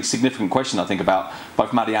poses a really significant question, I think, about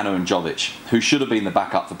both Mariano and Jovic, who should have been the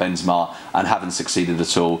backup for Benzema and haven't succeeded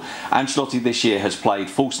at all. Ancelotti this year has played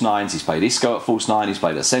false nines. He's played Isco at false nine. He's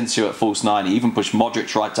played Asensio at false nine. He even pushed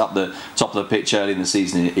Modric right up the top of the pitch early in the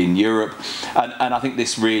season in Europe. And I think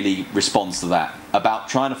this really responds to that, about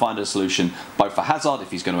trying to find a solution both for Hazard,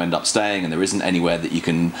 if he's going to end up staying and there isn't anywhere that you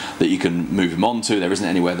can move him on to, there isn't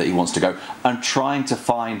anywhere that he wants to go, and trying to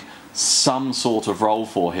find some sort of role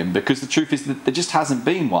for him, because the truth is that there just hasn't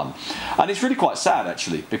been one. And it's really quite sad,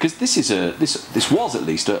 actually, because this was at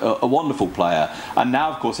least a wonderful player, and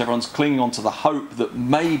now of course everyone's clinging on to the hope that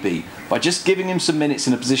maybe by just giving him some minutes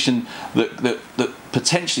in a position that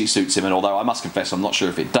potentially suits him, and although I must confess I'm not sure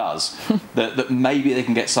if it does, that maybe they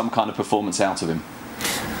can get some kind of performance out of him.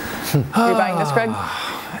 Are you buying this, Craig?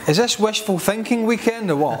 Is this wishful thinking weekend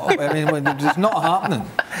or what? I mean, it's not happening.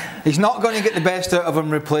 He's not going to get the best out of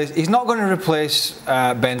him. He's not going to replace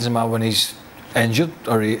Benzema when he's injured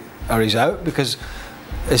or he's out, because,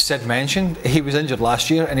 as Sid mentioned, he was injured last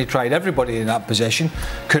year and he tried everybody in that position,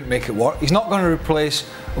 couldn't make it work. He's not going to replace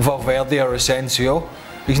Valverde or Asensio.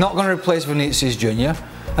 He's not going to replace Vinicius Jr.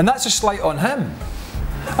 And that's a slight on him.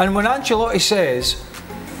 And when Ancelotti says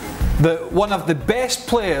that one of the best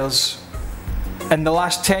players in the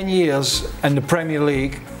last 10 years in the Premier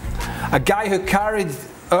League, a guy who carried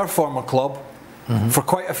our former club for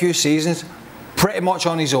quite a few seasons, pretty much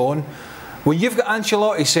on his own, when you've got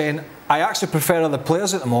Ancelotti saying, I actually prefer other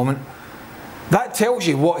players at the moment, that tells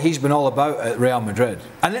you what he's been all about at Real Madrid.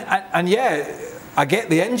 And yeah, I get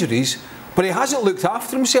the injuries, but he hasn't looked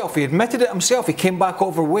after himself. He admitted it himself. He came back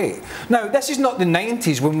overweight. Now, this is not the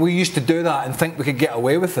 90s when we used to do that and think we could get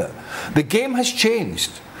away with it. The game has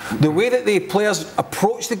changed. The way that the players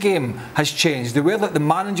approach the game has changed. The way that the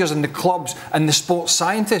managers and the clubs and the sports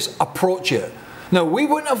scientists approach it. Now, we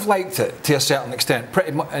wouldn't have liked it to a certain extent,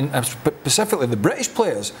 pretty much, and specifically the British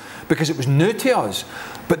players, because it was new to us.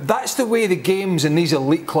 But that's the way the games in these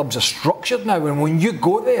elite clubs are structured now. And when you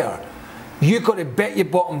go there, you've got to bet your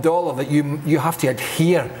bottom dollar that you have to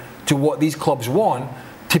adhere to what these clubs want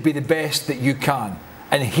to be the best that you can.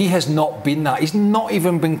 And he has not been that. He's not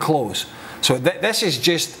even been close. So this is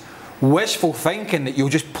just wishful thinking that you'll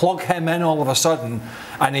just plug him in all of a sudden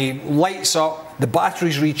and he lights up, the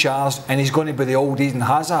battery's recharged, and he's going to be the old Eden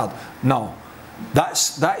Hazard. No.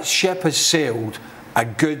 That ship has sailed a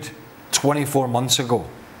good 24 months ago,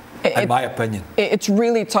 in my opinion. It's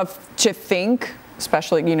really tough to think,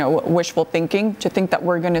 especially, you know, wishful thinking, to think that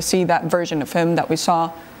we're going to see that version of him that we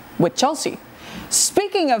saw with Chelsea.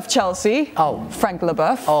 Speaking of Chelsea, Frank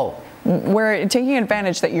Leboeuf, we're taking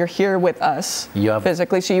advantage that you're here with us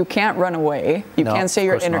physically, so you can't run away. You can't say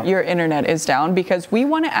your internet is down, because we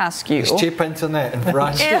want to ask you. It's cheap internet in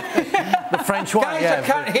France. The French one. Guys, I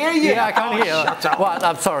can't hear you. Yeah, I can't hear you. Shut up. Well,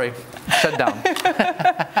 I'm sorry. Shut down.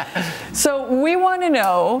 So we want to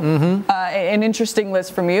know an interesting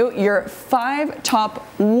list from you. Your 5 top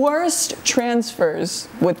worst transfers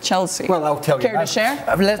with Chelsea. Well, I'll tell you. Care to share?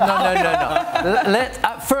 No.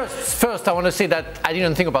 First, I want to say that I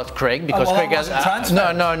didn't think about Craig, because Craig has.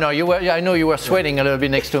 No. You were. I know you were sweating a little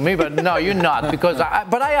bit next to me, but no, you're not, because.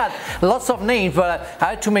 But I had lots of names, but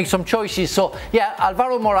I had to make some choices. So yeah,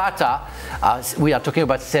 Alvaro Morata. We are talking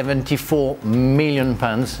about 74 million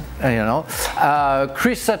pounds. You know,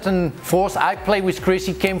 Chris Sutton Force. I played with Chris.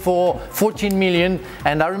 He came for 14 million,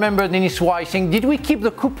 and I remember Dennis Wise saying, "Did we keep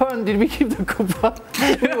the coupon? Did we keep the coupon?"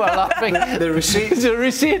 We were laughing. The receipt. The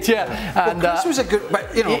receipt, yeah. Well, and Chris was a good,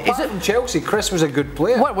 but you know, apart from Chelsea, Chris was a good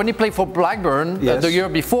player. Well, when he played for Blackburn the year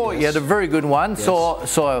before, he had a very good one.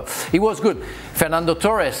 Yes. So he was good. Fernando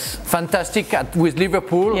Torres, fantastic with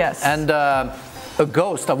Liverpool. Yes. And a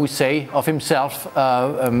ghost, I would say, of himself,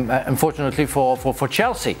 unfortunately for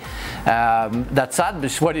Chelsea. That's sad, but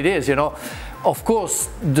it's what it is, you know. Of course,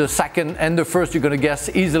 the second and the first you're going to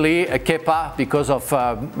guess easily, Kepa, because of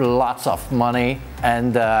lots of money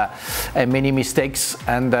and many mistakes,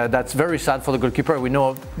 and that's very sad for the goalkeeper. We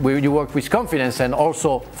know you work with confidence, and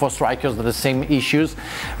also for strikers, the same issues.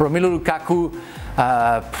 Romelu Lukaku.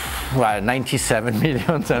 97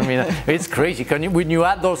 million. I mean, it's crazy. When you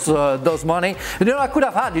add those money, you know, I could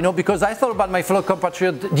have had, you know, because I thought about my fellow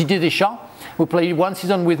compatriot Didier Deschamps, who played one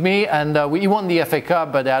season with me, and he won the FA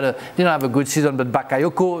Cup, but didn't have a good season. But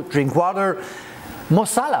Bakayoko, Drinkwater, Mo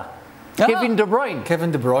Salah, Kevin De Bruyne.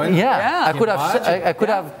 Yeah. I could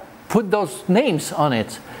have put those names on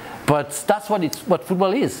it. But that's what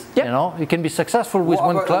football is. Yep. You know, you can be successful with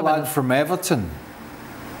one club. What about the lad from Everton,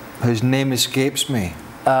 whose name escapes me?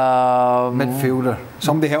 Midfielder.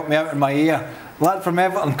 Somebody help me out in my ear. Lad from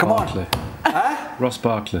Everton, come on. Ross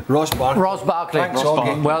Barkley. Ross Barkley. Thanks,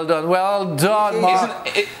 well done, Mark.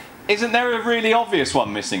 Isn't there a really obvious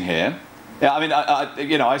one missing here? Yeah, I mean,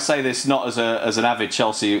 I say this not as an avid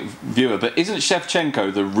Chelsea viewer, but isn't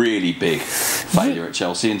Shevchenko the really big failure at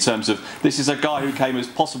Chelsea in terms of this is a guy who came as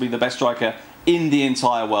possibly the best striker in the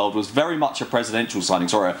entire world, was very much a presidential signing,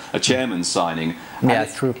 sorry, a chairman's signing. Yeah,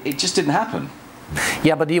 it's true. It just didn't happen.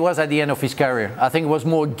 Yeah, but he was at the end of his career. I think it was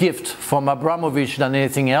more a gift from Abramovich than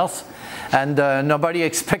anything else. And nobody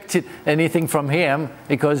expected anything from him,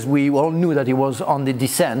 because we all knew that he was on the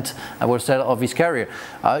descent, I would say, of his career.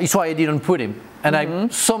 It's why I didn't put him. And I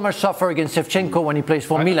so much suffer against Shevchenko when he plays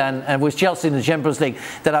for Milan and with Chelsea in the Champions League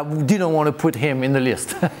that I didn't want to put him in the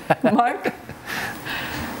list. Mark?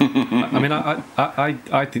 I mean,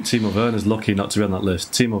 I think Timo Werner's lucky not to be on that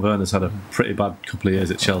list. Timo Werner's had a pretty bad couple of years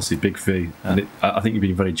at Chelsea, big fee. And I think you've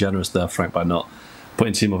been very generous there, Frank, by not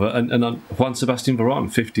putting Timo Werner. And on Juan Sebastian Veron,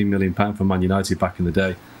 £15 million for Man United back in the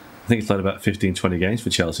day. I think he's played about 15-20 games for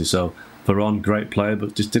Chelsea. So Veron, great player,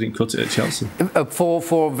 but just didn't cut it at Chelsea.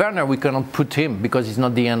 For Werner, we cannot put him because it's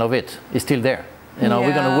not the end of it. He's still there. You know,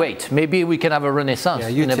 we're going to wait. Maybe we can have a renaissance. Yeah,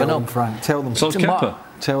 you never know. Them, Frank. Tell them. So's Kepa.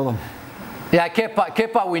 Tell them. Yeah,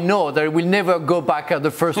 Kepa, we know that we'll never go back at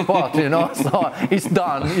the first spot, you know. So it's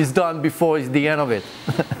done. It's done before it's the end of it.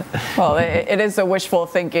 Well, it is a wishful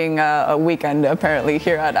thinking weekend, apparently,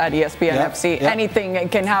 here at ESPN FC. Anything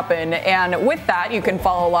can happen. And with that, you can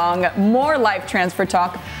follow along more live transfer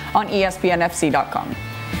talk on ESPNFC.com.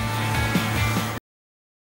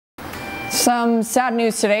 Some sad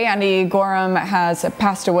news today. Andy Gorham has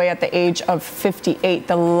passed away at the age of 58.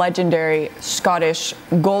 The legendary Scottish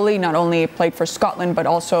goalie not only played for Scotland, but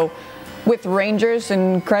also with Rangers.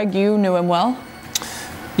 And Craig, you knew him well?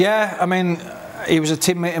 Yeah, I mean, he was a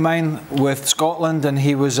teammate of mine with Scotland, and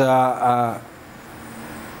he was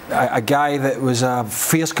a guy that was a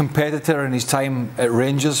fierce competitor in his time at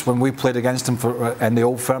Rangers when we played against him in the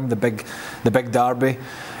Old Firm, the big derby.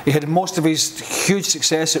 He had most of his huge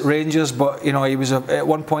success at Rangers, but you know, he was at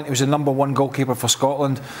one point he was the #1 goalkeeper for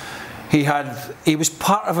Scotland. He was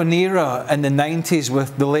part of an era in the 90s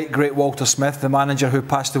with the late great Walter Smith, the manager who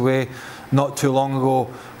passed away not too long ago,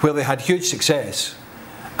 where they had huge success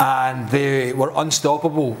and they were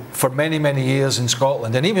unstoppable for many, many years in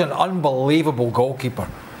Scotland. And he was an unbelievable goalkeeper.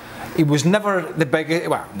 He was never the biggest,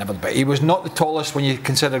 well, never the biggest. He was not the tallest when you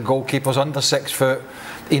consider goalkeepers, under 6 foot.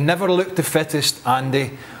 He never looked the fittest,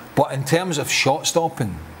 Andy, but in terms of shot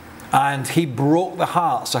stopping, and he broke the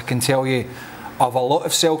hearts, I can tell you, of a lot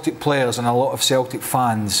of Celtic players and a lot of Celtic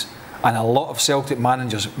fans and a lot of Celtic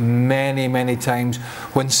managers many, many times.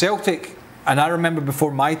 When Celtic, and I remember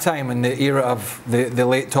before my time in the era of the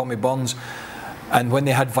late Tommy Burns, and when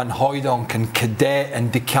they had Van Hooijdonk and Cadet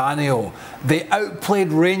and Di Canio, they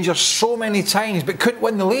outplayed Rangers so many times but couldn't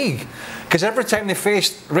win the league. Because every time they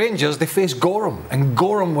faced Rangers, they faced Gorham. And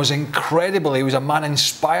Gorham was incredible. He was a man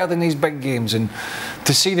inspired in these big games. And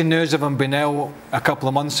to see the news of him being ill a couple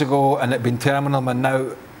of months ago and it being terminal and now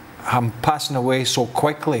him passing away so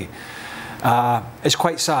quickly, it's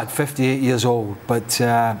quite sad, 58 years old. But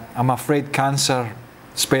I'm afraid cancer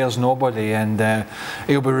spares nobody, and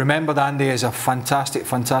he'll be remembered, Andy, as a fantastic,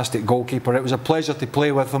 fantastic goalkeeper. It was a pleasure to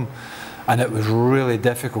play with him, and it was really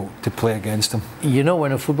difficult to play against him. You know,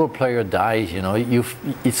 when a football player dies, you know,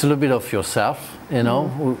 it's a little bit of yourself, you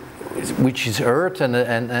know, which is hurt, and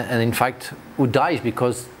in fact who dies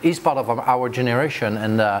because he's part of our generation,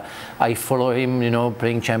 and I follow him, you know,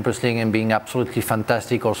 playing Champions League and being absolutely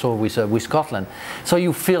fantastic also with Scotland. So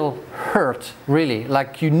you feel hurt, really,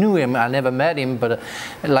 like you knew him. I never met him, but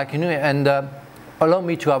like you knew him. And allow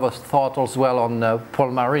me to have a thought as well on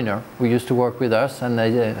Paul Mariner, who used to work with us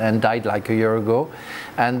and died like a year ago.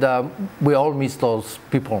 And we all miss those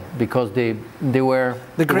people because they were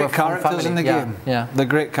the great characters in the game. Yeah, the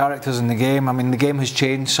great characters in the game. I mean, the game has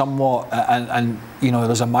changed somewhat, and you know,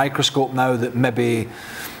 there's a microscope now that maybe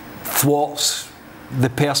thwarts the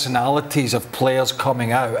personalities of players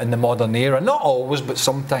coming out in the modern era. Not always, but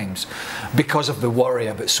sometimes, because of the worry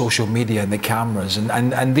about social media and the cameras.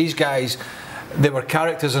 And these guys, they were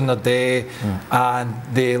characters in their day, and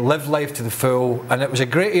they lived life to the full, and it was a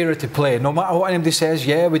great era to play. No matter what anybody says,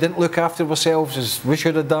 yeah, we didn't look after ourselves as we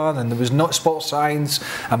should have done, and there was not sports science,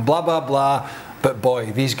 and blah, blah, blah. But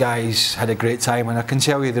boy, these guys had a great time, and I can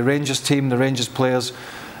tell you, the Rangers team, the Rangers players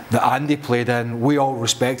that Andy played in, we all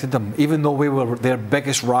respected them. Even though we were their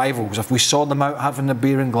biggest rivals, if we saw them out having a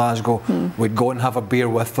beer in Glasgow, we'd go and have a beer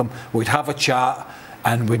with them, we'd have a chat,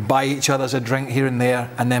 and we'd buy each other a drink here and there,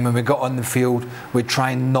 and then when we got on the field, we'd try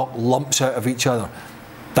and knock lumps out of each other.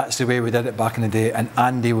 That's the way we did it back in the day, and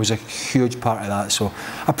Andy was a huge part of that. So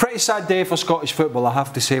a pretty sad day for Scottish football, I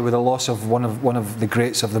have to say, with the loss of one of the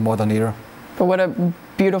greats of the modern era. But what a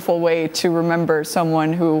beautiful way to remember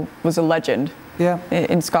someone who was a legend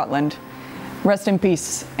in Scotland. Rest in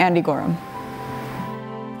peace, Andy Gorham.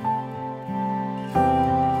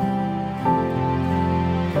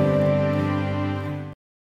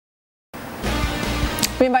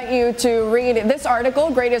 We invite you to read this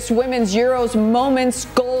article, Greatest Women's Euros Moments,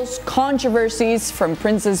 Goals, Controversies, from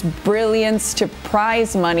Princess Brilliance to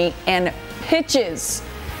prize money and pitches.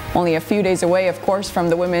 Only a few days away, of course, from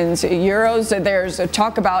the Women's Euros. There's a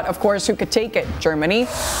talk about, of course, who could take it. Germany,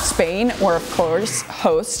 Spain, or, of course,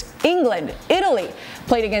 host England. Italy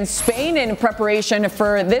played against Spain in preparation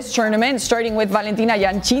for this tournament, starting with Valentina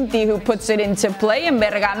Giancinti, who puts it into play, and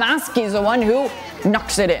Bergamaschi is the one who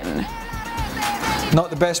knocks it in. Not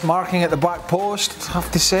the best marking at the back post, I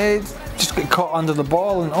have to say. Just get caught under the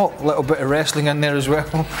ball, and a little bit of wrestling in there as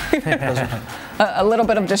well. A little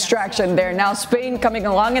bit of distraction there. Now Spain coming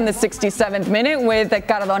along in the 67th minute with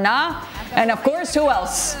Cardona. And of course, who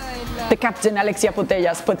else? The captain, Alexia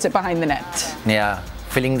Putellas, puts it behind the net. Yeah,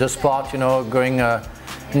 filling the spot, you know, going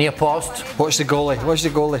near post. What's the goalie? What's the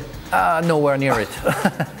goalie? Nowhere near it.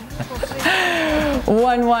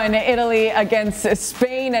 1-1 Italy against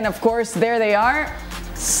Spain, and of course there they are,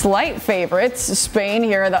 slight favorites. Spain,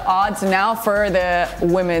 here are the odds now for the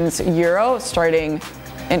Women's Euro, starting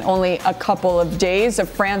in only a couple of days. Of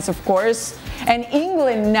France, of course, and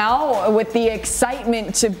England now with the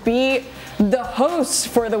excitement to be the hosts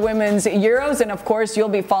for the Women's Euros, and of course you'll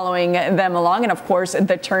be following them along, and of course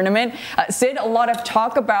the tournament. Sid, a lot of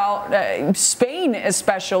talk about Spain,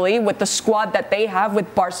 especially with the squad that they have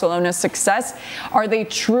with Barcelona's success. Are they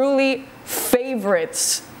truly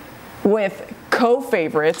favorites with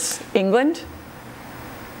co-favorites England?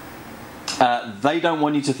 They don't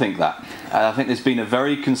want you to think that. I think there's been a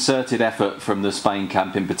very concerted effort from the Spain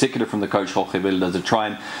camp, in particular from the coach Jorge Vilda,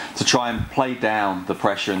 to try and play down the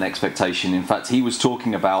pressure and the expectation. In fact, he was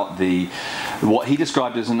talking about what he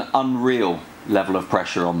described as an unreal level of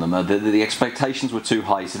pressure on them. The expectations were too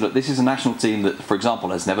high. He said, look, this is a national team that, for example,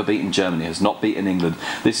 has never beaten Germany, has not beaten England.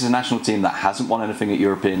 This is a national team that hasn't won anything at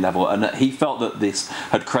European level, and that he felt that this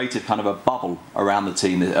had created kind of a bubble around the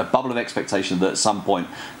team, a bubble of expectation that at some point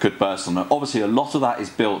could burst on them. Obviously, a lot of that is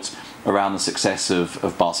built around the success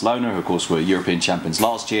of Barcelona, who of course were European champions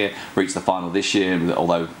last year, reached the final this year,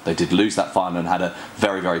 although they did lose that final and had a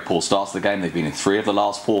very, very poor start to the game. They've been in 3 of the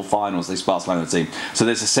last 4 finals, this Barcelona team. So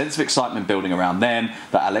there's a sense of excitement building around them,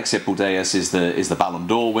 that Alexia Putellas is the Ballon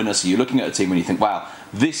d'Or winner. So you're looking at a team and you think, wow,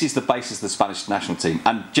 this is the basis of the Spanish national team,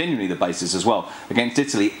 and genuinely the basis as well. Against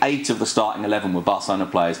Italy, 8 of the starting 11 were Barcelona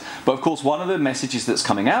players. But of course, one of the messages that's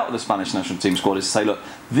coming out of the Spanish national team squad is to say, look,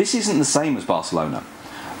 this isn't the same as Barcelona.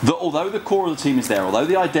 That although the core of the team is there, although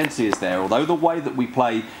the identity is there, although the way that we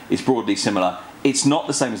play is broadly similar, it's not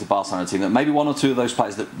the same as the Barcelona team. That maybe 1 or 2 of those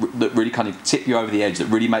players that really kind of tip you over the edge, that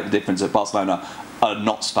really make the difference at Barcelona, are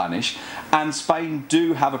not Spanish. And Spain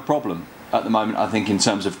do have a problem at the moment, I think, in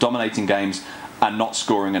terms of dominating games and not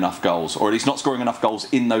scoring enough goals, or at least not scoring enough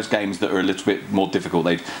goals in those games that are a little bit more difficult.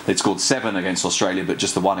 They'd scored 7 against Australia, but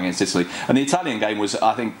just the 1 against Italy. And the Italian game was,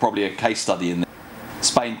 I think, probably a case study in this.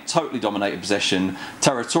 Spain totally dominated possession.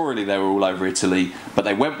 Territorially, they were all over Italy, but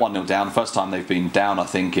they went 1-0 down. The first time they've been down, I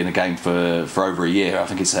think, in a game for over a year. I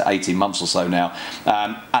think it's 18 months or so now,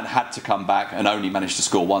 and had to come back and only managed to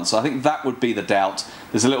score once. So I think that would be the doubt.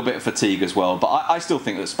 There's a little bit of fatigue as well, but I still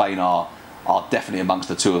think that Spain are definitely amongst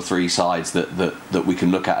the 2 or 3 sides that we can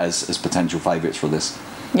look at as potential favourites for this.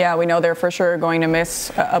 Yeah, we know they're for sure going to miss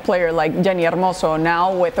a player like Jenny Hermoso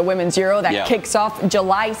now with the Women's Euro that kicks off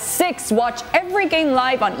July 6th. Watch every game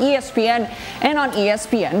live on ESPN and on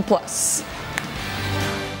ESPN+.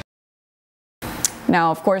 Now,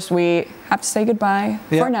 of course, we have to say goodbye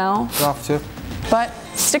for now. Have to. But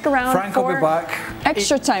stick around. Frank will be back.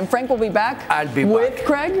 Extra time. Frank will be back. I'll be with back.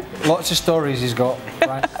 Craig. Lots of stories he's got.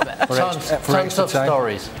 Frank, Tons of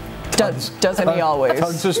stories. Doesn't he always?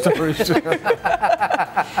 Tons of stories.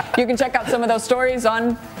 You can check out some of those stories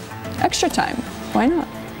on Extra Time. Why not?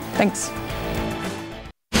 Thanks.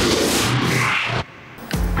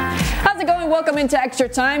 How's it going? Welcome into Extra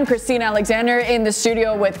Time. Christine Alexander in the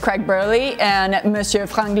studio with Craig Burley and Monsieur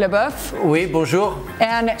Frank Leboeuf. Oui, bonjour.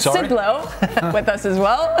 And Sid Lowe with us as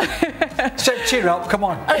well. Sid, cheer up, come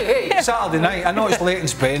on. Hey, Saturday night, I know it's late in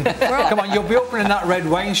Spain. Come on, you'll be opening that red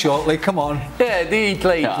wine shortly, come on. Yeah, they eat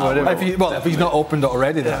late. If he's not opened it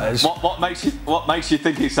already, that is. What makes you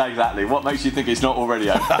think it's exactly? What makes you think it's not already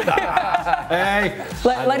open? Hey.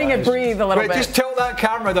 Letting it breathe a little bit. Just tilt that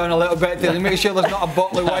camera down a little bit to make sure there's not a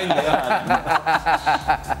bottle of wine there.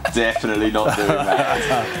 Definitely not doing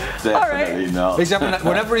that. Definitely not. He's having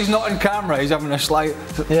whenever he's not on camera, he's having a slide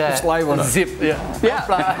on it. Zip,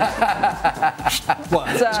 What?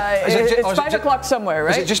 It's 5 o'clock somewhere,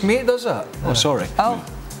 right? Is it just me that does that? Oh, sorry. Oh,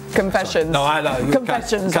 confessions. No, I know.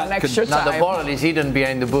 Confessions on Extra Time. Now the bottle is hidden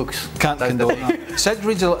behind the books. Can't condone that. Sid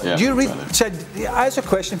reads a lot. Do you read? Sid, I have a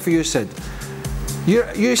question for you, Sid.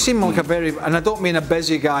 You seem like a very, and I don't mean a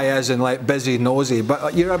busy guy as in like busy nosy,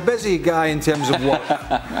 but you're a busy guy in terms of work.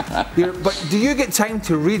 But do you get time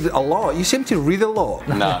to read a lot? You seem to read a lot.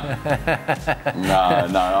 No.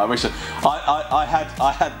 I wish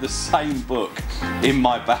I had the same book in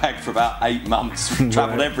my bag for about 8 months,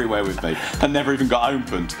 travelled everywhere with me, and never even got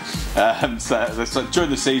opened. So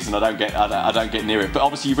during the season, I don't get near it. But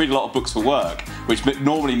obviously, you read a lot of books for work, which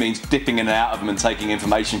normally means dipping in and out of them and taking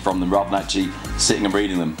information from them rather than actually sitting and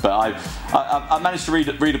reading them. But I managed to read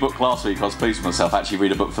a book last week. I was pleased with myself. Actually,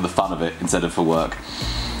 read a book for the fun of it instead of for work.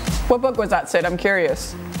 What book was that, Sid? I'm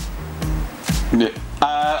curious. Yeah.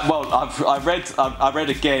 Well, I read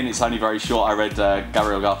again. It's only very short. I read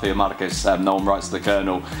Gabriel García Márquez, No One Writes to the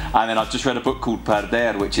Colonel, and then I've just read a book called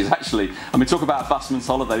Perder, which is actually, talk about a busman's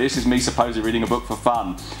holiday. This is me supposedly reading a book for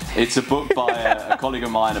fun. It's a book by a colleague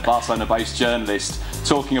of mine, a Barcelona-based journalist,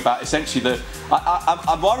 talking about essentially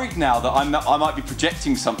I'm worried now that I might be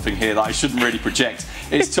projecting something here that I shouldn't really project.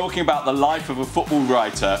 It's talking about the life of a football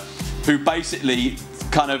writer who basically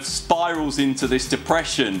kind of spirals into this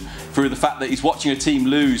depression through the fact that he's watching a team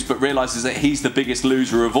lose but realises that he's the biggest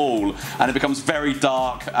loser of all, and it becomes very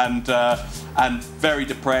dark and very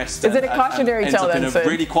depressed. Is it a cautionary tale then, ends up in a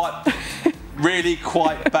really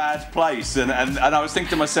quite bad place, and I was thinking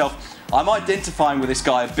to myself, I'm identifying with this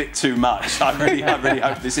guy a bit too much. I really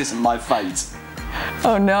hope this isn't my fate.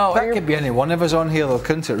 Oh no. That could be any one of us on here though,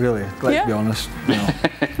 couldn't it really? Let's be honest. You know,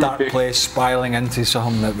 dark place spiraling into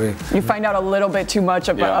something that we... You find out a little bit too much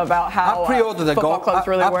about how football clubs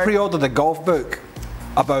really work. I pre-ordered a golf book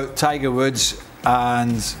about Tiger Woods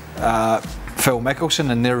and Phil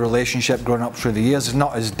Mickelson and their relationship growing up through the years. It's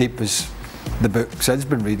not as deep as the book Sid's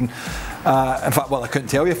been reading. In fact, well, I couldn't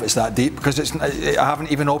tell you if it's that deep because I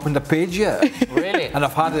haven't even opened a page yet. Really? And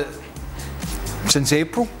I've had it since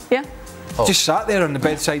April. Yeah. Oh. Just sat there on the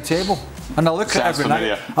bedside table, and I look at it every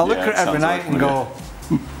night. I look at it every night and go,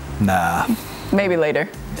 nah. Maybe later.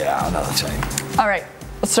 Yeah, another time. All right,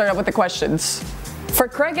 let's start out with the questions. For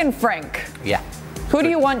Craig and Frank, who do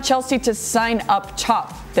you want Chelsea to sign up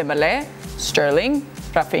top? Dembélé, Sterling,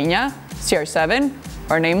 Rafinha, CR7,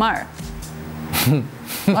 or Neymar?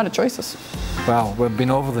 A lot of choices. Well, we've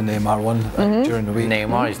been over the Neymar one during the week.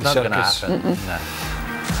 Neymar is not going to happen.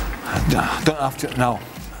 No. Don't have to. No.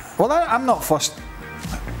 Well, I'm not fussed.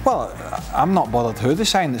 Well, I'm not bothered who they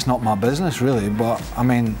sign. It's not my business, really. But I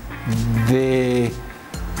mean, they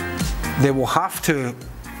will have to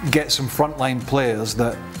get some frontline players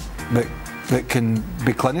that can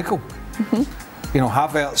be clinical. You know,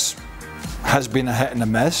 Havertz has been a hit and a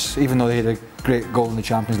miss, even though he had a great goal in the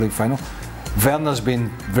Champions League final. Werner's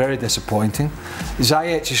been very disappointing.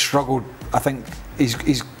 Ziyech has struggled. I think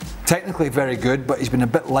he's technically very good, but he's been a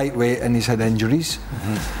bit lightweight and he's had injuries.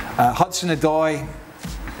 Hudson-Odoi,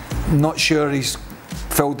 not sure he's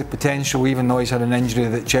filled the potential, even though he's had an injury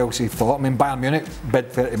that Chelsea thought. I mean, Bayern Munich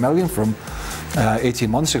bid 30 million for him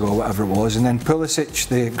 18 months ago, whatever it was. And then Pulisic,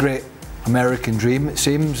 the great American dream, it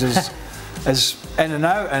seems, is in and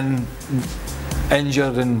out and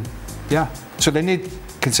injured, and so they need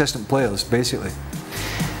consistent players, basically.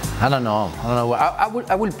 I don't know.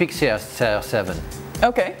 I will pick CR7.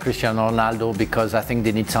 Okay. Cristiano Ronaldo, because I think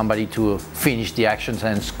they need somebody to finish the actions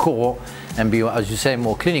and score and be, as you say,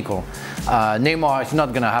 more clinical. Neymar is not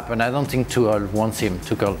going to happen. I don't think Tuchel wants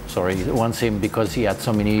him because he had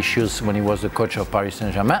so many issues when he was the coach of Paris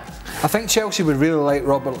Saint-Germain. I think Chelsea would really like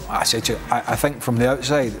Robert. I think from the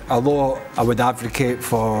outside, although I would advocate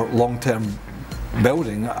for long-term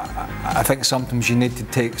building, I think sometimes you need to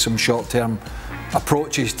take some short-term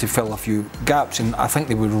approaches to fill a few gaps, and I think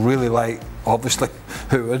they would really like, obviously,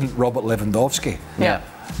 who wouldn't, Robert Lewandowski. Yeah.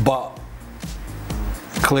 But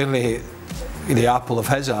clearly, the apple of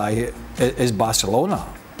his eye is Barcelona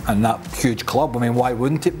and that huge club. I mean, why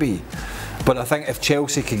wouldn't it be? But I think if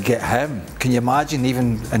Chelsea could get him, can you imagine,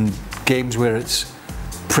 even in games where it's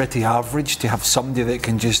pretty average, to have somebody that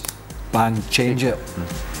can just bang, change it?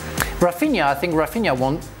 Rafinha, I think Rafinha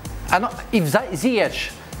won't. If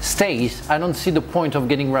Ziyech stays, I don't see the point of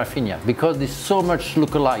getting Rafinha because there's so much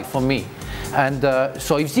look-alike for me. And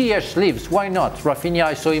so if Ziyech leaves, why not? Rafinha,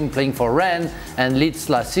 I saw him playing for Rennes and Leeds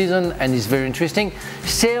last season, and he's very interesting.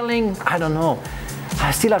 Sterling, I don't know. I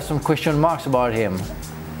still have some question marks about him.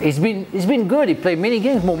 He's been good. He played many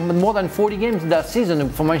games, more than 40 games that season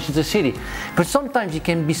for Manchester City. But sometimes he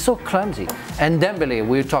can be so clumsy. And Dembélé,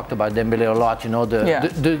 we talked about Dembélé a lot. You know,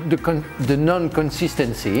 the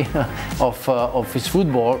non-consistency of his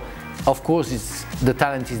football. Of course, the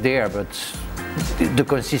talent is there, but the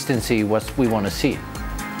consistency what we want to see.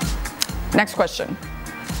 Next question.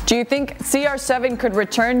 Do you think CR7 could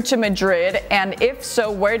return to Madrid? And if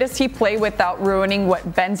so, where does he play without ruining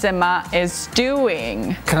what Benzema is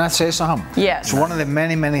doing? Can I say something? Yes. It's one of the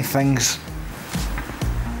many, many things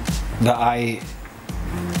that I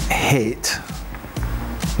hate.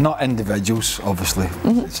 Not individuals, obviously.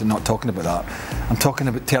 It's not talking about that. I'm talking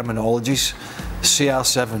about terminologies.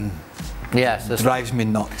 CR7 drives me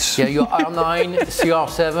nuts. Yeah, you're R9,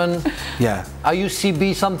 CR7. Yeah. Are you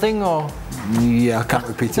CB something or? Yeah, I can't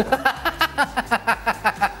repeat it.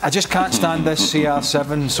 I just can't stand this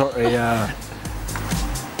CR7 sort of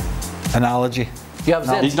analogy. You have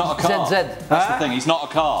he's not a car. ZZ. That's the thing. He's not a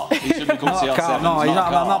car. He should be called CR7. No,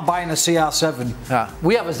 I'm not buying a CR7. Yeah.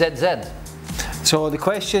 We have a ZZ. So the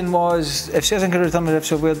question was, if Sid can return to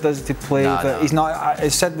FC, where does he play? He's not.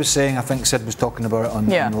 As Sid was saying, I think Sid was talking about it on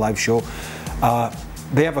the live show.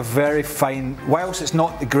 They have a very fine, whilst it's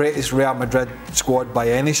not the greatest Real Madrid squad by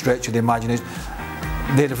any stretch of the imagination,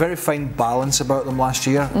 they had a very fine balance about them last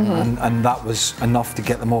year, and that was enough to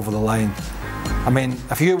get them over the line. I mean,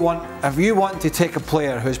 if you want to take a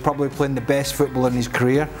player who's probably playing the best football in his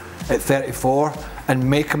career at 34 and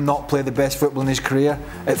make him not play the best football in his career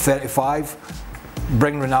at 35,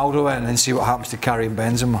 bring Ronaldo in and see what happens to Karim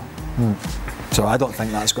Benzema. So I don't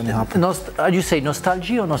think that's going to happen. You say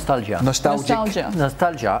nostalgia or nostalgia? Nostalgic.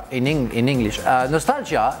 Nostalgia in English.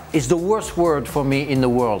 Nostalgia is the worst word for me in the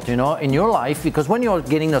world, you know, in your life, because when you're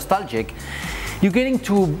getting nostalgic, you're getting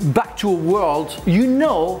back to a world you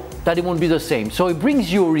know that it won't be the same. So it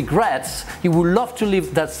brings you regrets. You would love to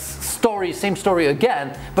live that same story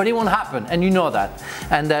again, but it won't happen, and you know that.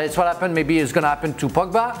 And it's what happened. Maybe it's going to happen to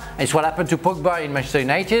Pogba. It's what happened to Pogba in Manchester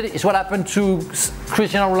United. It's what happened to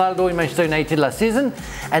Cristiano Ronaldo in Manchester United last season,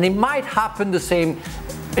 and it might happen the same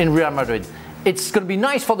in Real Madrid. It's going to be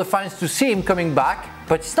nice for the fans to see him coming back,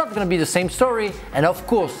 but it's not going to be the same story, and of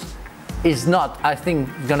course, it's not, I think,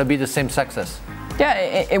 going to be the same success. Yeah,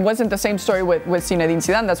 it wasn't the same story with Zinedine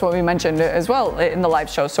Zidane. That's what we mentioned as well in the live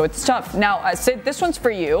show, so it's tough. Now, Sid, this one's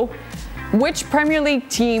for you. Which Premier League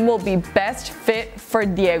team will be best fit for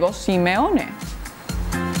Diego Simeone?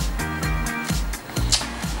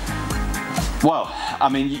 Well, I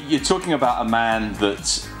mean, you're talking about a man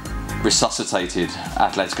that resuscitated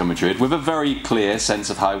Atletico Madrid with a very clear sense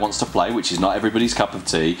of how he wants to play, which is not everybody's cup of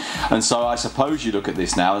tea. And so I suppose you look at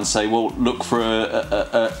this now and say, well, look for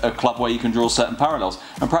a club where you can draw certain parallels.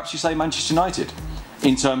 And perhaps you say Manchester United,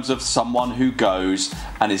 in terms of someone who goes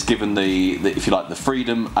and is given the, if you like, the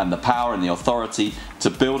freedom and the power and the authority to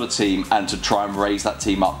build a team and to try and raise that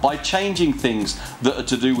team up by changing things that are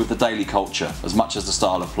to do with the daily culture as much as the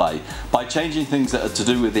style of play, by changing things that are to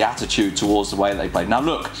do with the attitude towards the way that they play. Now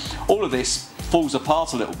look, all of this falls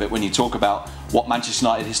apart a little bit when you talk about what Manchester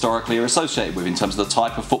United historically are associated with in terms of the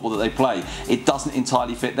type of football that they play. It doesn't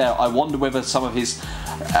entirely fit there. I wonder whether some of his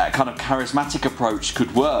kind of charismatic approach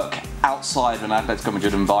could work outside an Atletico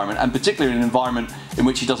Madrid environment, and particularly in an environment in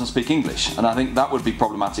which he doesn't speak English, and I think that would be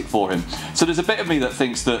problematic for him. So there's a bit of me that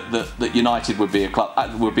thinks that United would be a club,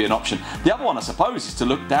 would be an option. The other one, I suppose, is to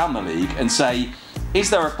look down the league and say, is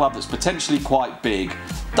there a club that's potentially quite big,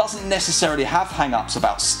 doesn't necessarily have hang-ups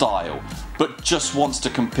about style, but just wants to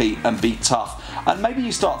compete and be tough? And maybe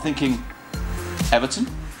you start thinking, Everton?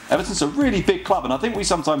 Everton's a really big club, and I think we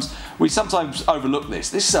sometimes overlook this.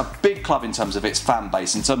 This is a big club in terms of its fan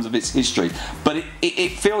base, in terms of its history, but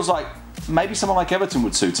it feels like maybe someone like Everton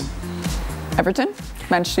would suit him. Everton?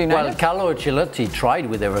 Manchester United? Well, Carlo Ancelotti tried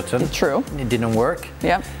with Everton. True. It didn't work.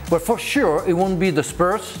 Yeah. But for sure, it won't be the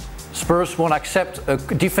Spurs. Spurs won't accept a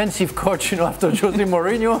defensive coach, after Jose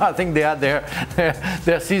Mourinho. I think they had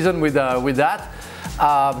their season with that.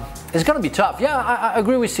 It's going to be tough. Yeah, I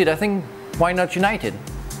agree with Sid. I think, why not United?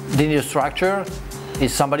 They need a structure.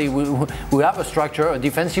 Is somebody who have a structure, a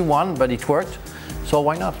defensive one, but it worked. So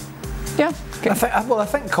why not? Yeah. I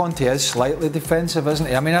think Conte is slightly defensive, isn't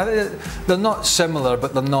he? I mean, they're not similar,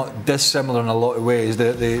 but they're not dissimilar in a lot of ways.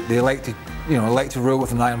 They like to, like to rule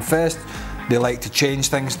with an iron fist. They like to change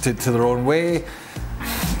things to their own way.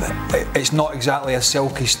 It's not exactly a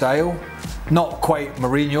silky style. Not quite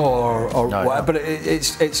Mourinho or no, whatever, but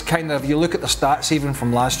it's kind of, you look at the stats even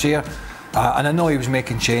from last year, and I know he was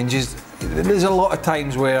making changes. There's a lot of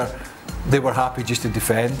times where they were happy just to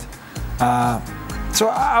defend. So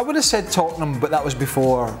I would have said Tottenham, but that was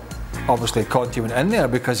before, obviously, Conte went in there,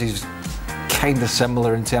 because he's kind of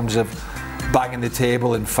similar in terms of banging the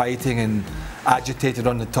table and fighting and agitated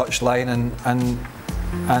on the touchline,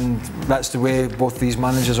 and that's the way both these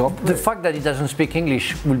managers operate. The fact that he doesn't speak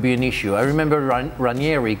English will be an issue. I remember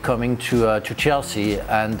Ranieri coming to Chelsea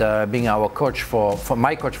and being our coach for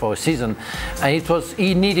my coach for a season, and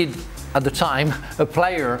he needed at the time a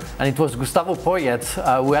player, and it was Gustavo Poyet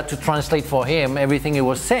who had to translate for him everything he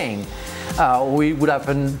was saying. We would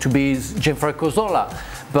happen to be Gianfranco Zola,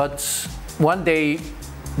 but one day,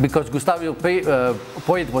 because Gustavo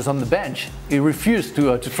Poyet was on the bench, he refused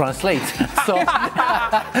to translate. So, it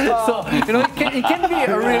can be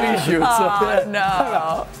a real issue.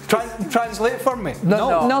 No. Translate for me.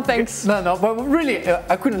 No, thanks. No, but really,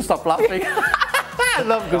 I couldn't stop laughing. I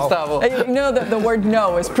love Gustavo. The word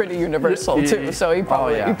no is pretty universal too, so he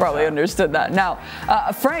probably understood that. Now,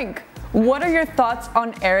 Frank, what are your thoughts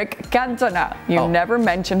on Eric Cantona? You never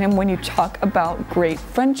mention him when you talk about great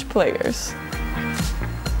French players.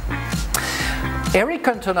 Eric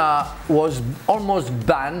Cantona was almost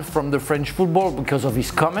banned from the French football because of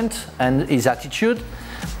his comment and his attitude.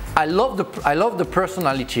 I love the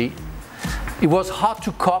personality. It was hard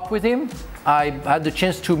to cope with him. I had the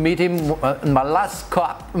chance to meet him in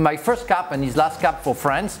my first cap and his last cap for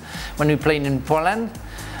France when we played in Poland.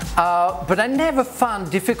 But I never found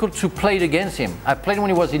it difficult to play against him. I played when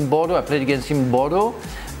he was in Bordeaux. I played against him in Bordeaux.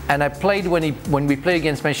 And I played when we played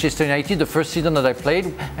against Manchester United, the first season that I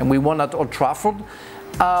played, and we won at Old Trafford.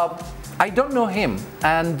 I don't know him,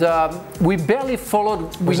 and we barely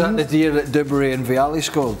followed. Was that the year that Duberry and Vialli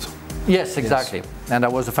scored? Yes, exactly. and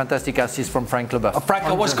that was a fantastic assist from Frank Leboeuf. Frank,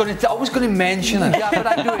 I was going to mention it. Yeah, but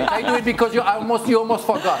I do it because you almost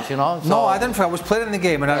forgot, you know. So. No, I didn't. I was playing in the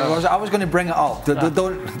game, and I was going to bring it up.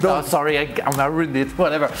 Don't. Oh, sorry, I ruined it.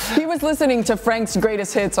 Whatever. He was listening to Frank's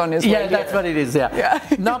greatest hits on his way here. That's what it is. Yeah.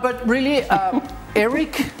 No, but really,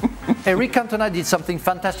 Erik Cantona did something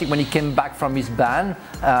fantastic when he came back from his ban,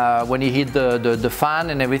 when he hit the fan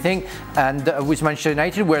and everything, and with Manchester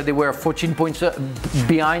United, where they were 14 points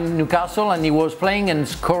behind Newcastle, and he was playing and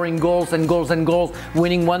scoring goals and goals and goals,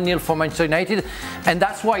 winning 1-0 for Manchester United, and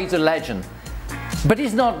that's why he's a legend. But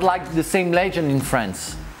he's not like the same legend in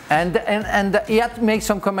France. And he had to make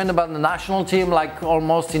some comment about the national team, like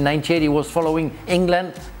almost in '98 he was following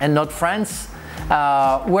England and not France.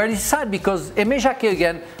 Where it's sad because Aimé Jacquet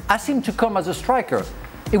again asked him to come as a striker.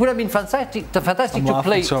 It would have been fantastic to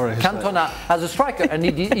play Cantona as a striker, and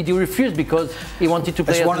he refused because he wanted to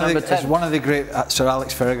play as number 10. It's one of the great Sir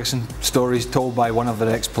Alex Ferguson stories told by one of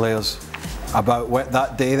the ex-players about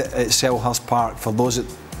that day at Selhurst Park. For those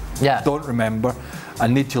that don't remember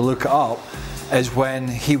and need to look it up, is when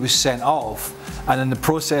he was sent off, and in the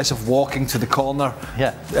process of walking to the corner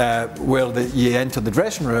where you enter the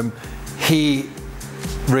dressing room, he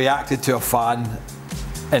reacted to a fan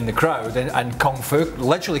in the crowd and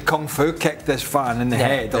literally kung fu kicked this fan in the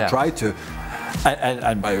head, or tried to,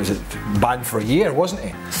 and it was banned for a year, wasn't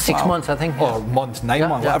he? 6 months, I think, or months, 9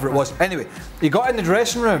 months, whatever it was. Anyway, he got in the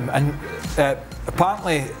dressing room, and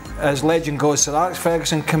apparently, as legend goes, Sir Alex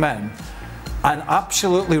Ferguson came in and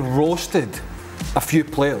absolutely roasted a few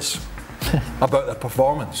players about their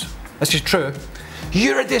performance. This is true.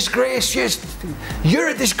 You're a disgrace. You're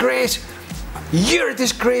a disgrace. You're a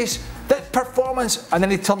disgrace. That performance. And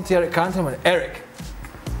then he turned to Erik Cantona and went, Erik,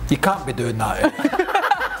 you can't be doing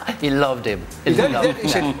that. He loved him. He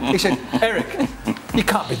said, Erik, you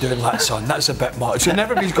can't be doing that, son. That's a bit much. And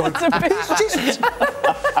everybody's going, Jesus,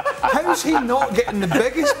 how's he not getting the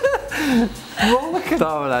biggest rollicking?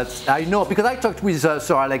 No, I know, because I talked with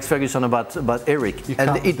Sir Alex Ferguson about Erik, and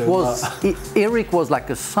Erik was like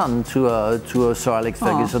a son to Sir Alex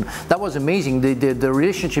Ferguson. That was amazing. The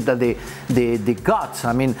relationship that they got.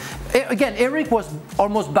 I mean, again, Erik was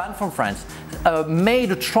almost banned from France.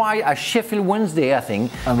 Made a try at Sheffield Wednesday, I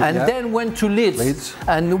think, and then went to Leeds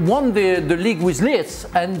and won the league with Leeds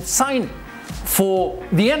and signed for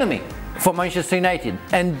the enemy, for Manchester United,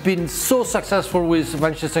 and been so successful with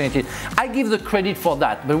Manchester United. I give the credit for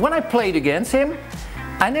that. But when I played against him,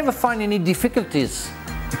 I never find any difficulties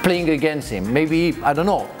playing against him. Maybe, I don't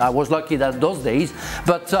know, I was lucky those days,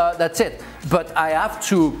 but that's it. But I have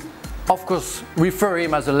to, of course, refer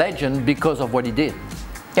him as a legend because of what he did.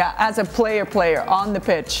 Yeah, as a player on the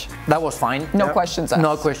pitch. That was fine. No questions asked.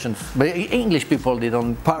 No questions. But English people, they're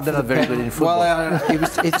not very good in football. Well,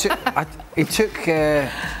 he took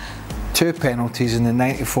 2 penalties in the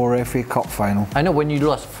 '94 FA Cup final. I know, when you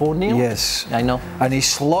lost 4-0. Yes. I know. And he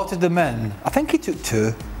slotted them in. I think he took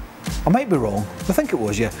 2. I might be wrong. I think it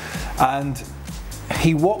was, yeah. And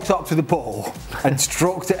he walked up to the ball and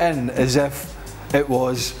stroked it in as if it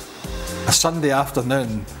was a Sunday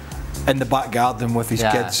afternoon in the back garden with his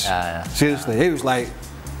kids. Seriously, he was like...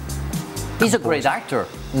 He's a great actor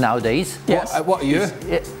nowadays. Yes. What are you?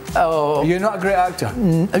 You're not a great actor?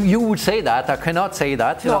 You would say that. I cannot say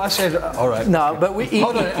that. No, I said, all right. No, but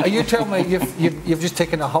hold on, are you telling me you've just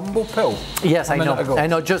taken a humble pill? Yes, I know. I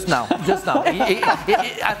know, just now.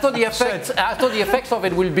 I thought the effects of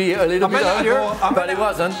it will be a little bit earlier, but it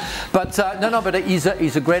wasn't. But but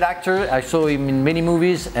he's a great actor. I saw him in many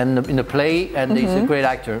movies and in a play, and he's a great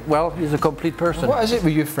actor. Well, he's a complete person. What is it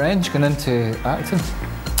with you French going into acting?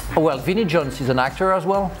 Well, Vinnie Jones is an actor as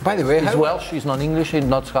well. By the way, he's Welsh. He's not English. He's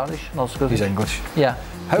not Scottish. Not Scottish. He's English. Yeah.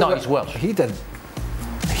 He's Welsh. He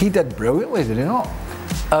did brilliantly, did he not?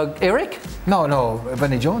 Erik? No,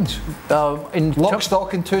 Vinnie Jones. In Lock,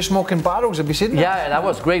 Stock and Two Smoking Barrels. Have you seen that? Yeah, that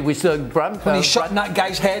was great. With when he's shutting that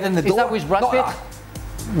guy's head in the door. Is that with Brad Pitt?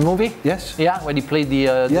 Movie? Yes. Yeah, when he played the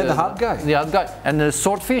hard guy. The hard guy. And the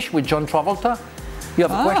Swordfish with John Travolta. You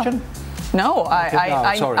have a question? No,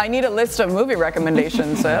 I need a list of movie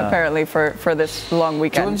recommendations apparently for this long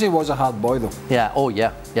weekend. Jonesy was a hard boy though. Yeah. Oh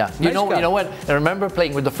yeah. You know what? I remember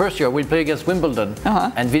playing with the first year. We played against Wimbledon,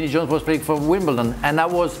 and Vinnie Jones was playing for Wimbledon, and I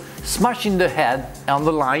was smashed in the head on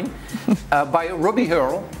the line by Robbie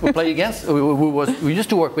Earl, who played against, who used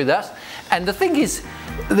to work with us. And the thing is,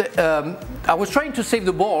 I was trying to save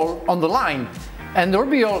the ball on the line, and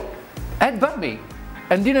Robbie Earl headbutted me,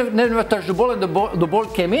 and never touched the ball, and the ball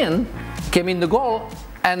came in the goal,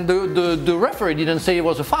 and the referee didn't say it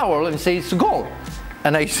was a foul, and say it's a goal.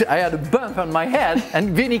 And I had a bump on my head,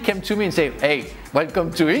 and Vinny came to me and said, "Hey,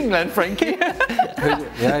 welcome to England, Frankie."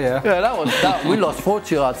 Yeah. We lost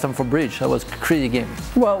 4-2 at Stamford Bridge. That was a crazy game.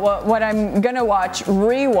 Well, what I'm gonna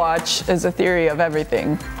rewatch is A Theory of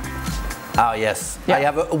Everything. Oh yes, Yeah. I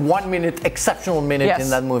have a 1 minute, exceptional minute in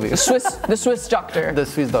that movie. The Swiss doctor. The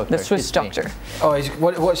Swiss doctor. The Swiss doctor. Oh,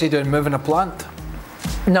 what's he doing? Moving a plant?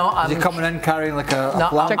 No, Is he coming in carrying like a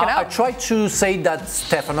plant? Check it out. I tried to say that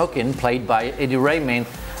Stefan Hawking, played by Eddie Redmayne,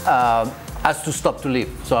 has to stop to live.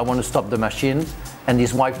 So I want to stop the machine, and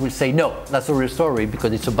his wife will say no. That's a real story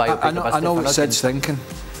because it's a biopic. I know what Sid's thinking.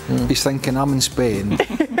 He's thinking, I'm in Spain.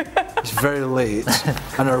 It's very late,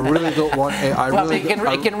 and I really don't want it.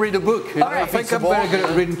 He can read a book. You know, I think I'm very good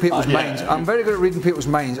at reading people's minds. I'm very good at reading people's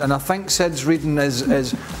minds, and I think Sid's reading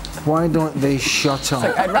is why don't they shut up?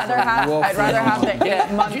 I'd rather have the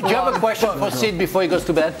 8-month. Do you have a question for Sid before he goes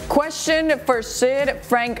to bed? Question for Sid,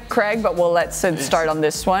 Frank, Craig, but we'll let Sid start on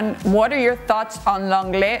this one. What are your thoughts on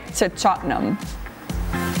Lenglet to Tottenham?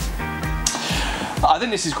 I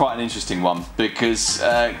think this is quite an interesting one because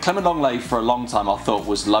Clement Lenglet for a long time I thought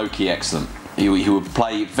was low-key excellent. He would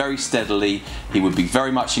play very steadily, he would be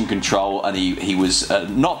very much in control, and he was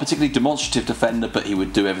not a particularly demonstrative defender, but he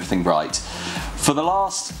would do everything right. For the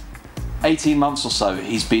last 18 months or so,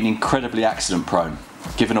 he's been incredibly accident prone.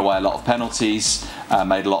 Given away a lot of penalties,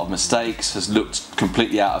 made a lot of mistakes, has looked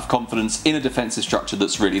completely out of confidence in a defensive structure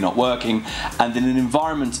that's really not working, and in an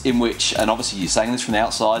environment in which, and obviously you're saying this from the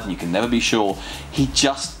outside and you can never be sure, he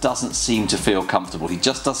just doesn't seem to feel comfortable. He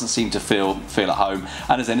just doesn't seem to feel at home,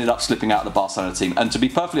 and has ended up slipping out of the Barcelona team. And to be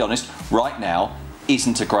perfectly honest, right now,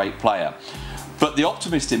 isn't a great player. But the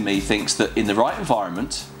optimist in me thinks that in the right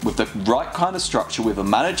environment, with the right kind of structure, with a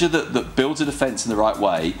manager that builds a defence in the right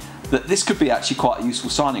way, that this could be actually quite a useful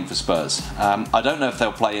signing for Spurs. I don't know if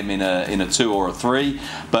they'll play him in a 2 or a 3,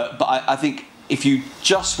 but I think if you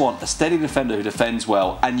just want a steady defender who defends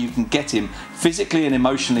well and you can get him physically and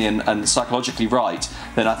emotionally and psychologically right,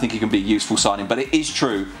 then I think he can be a useful signing. But it is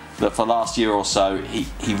true that for the last year or so,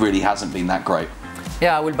 he really hasn't been that great.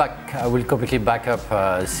 Yeah, I will completely back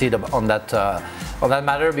up Sid on that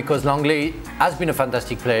matter, because Lenglet has been a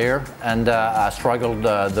fantastic player and has struggled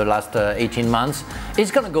the last 18 months. He's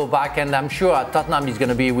going to go back, and I'm sure at Tottenham he's going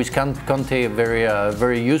to be with Conte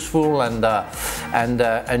very useful and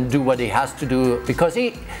do what he has to do, because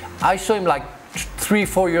I saw him like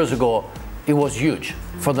 3-4 years ago. It was huge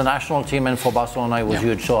for the national team and for Barcelona. It was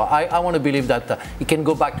huge. So I want to believe that he can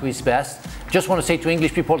go back to his best. Just want to say to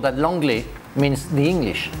English people that Lenglet means the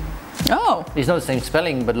English. Oh. It's not the same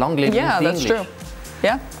spelling, but Lenglet means the English. Yeah, that's true.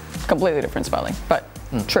 Yeah, completely different spelling, but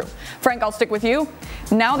true. Frank, I'll stick with you.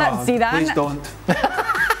 Now that Zidane... Please don't.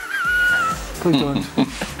 Please don't.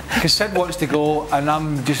 Because Sid wants to go, and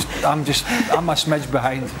I'm a smidge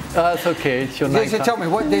behind. That's okay. It's your night. Tell me,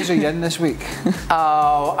 what days are you in this week?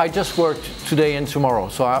 I just worked today and tomorrow,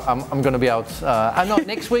 so I'm going to be out. No,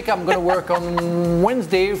 next week I'm going to work on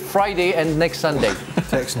Wednesday, Friday, and next Sunday.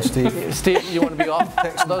 Texting Steve. Steve, you want to be off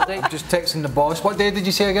those days? Just texting the boss. What day did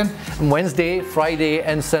you say again? Wednesday, Friday,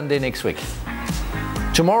 and Sunday next week.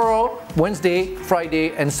 Tomorrow, Wednesday,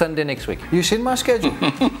 Friday, and Sunday next week. You seen my schedule?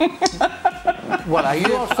 Well, are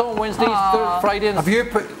you also on Wednesday, Friday? And Have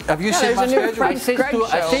you seen my schedule?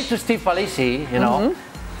 I say to Steve Palisi, you know,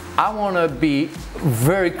 I want to be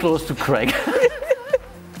very close to Craig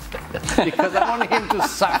because I want him to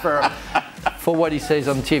suffer for what he says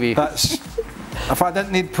on TV. If I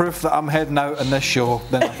didn't need proof that I'm heading out in this show,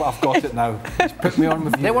 then I've got it now. Just put me on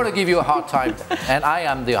with you. They want to give you a hard time, and I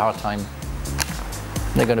am the hard time.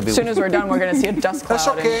 They're going to be. As soon as we're done, we're going to see a dust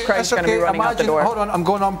cloud, and Craig's going to be running out the door. Hold on, I'm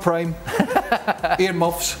going on Prime.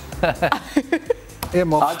 Earmuffs.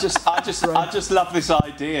 Earmuffs. I just love this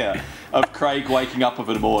idea of Craig waking up in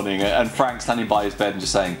the morning and Frank standing by his bed and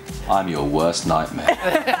just saying, "I'm your worst nightmare."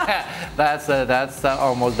 That's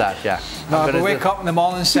almost that, yeah. No, I'll wake up in the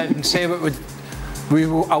morning and say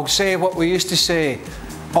I'll say what we used to say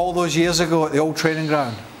all those years ago at the old training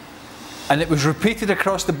ground. And it was repeated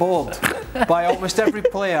across the board by almost every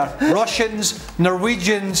player. Russians,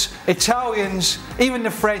 Norwegians, Italians, even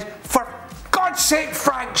the French. For God's sake,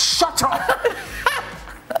 Frank, shut up!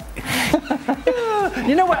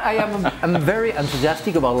 You know what? I'm very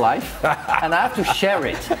enthusiastic about life, and I have to share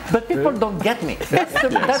it. But people don't get me.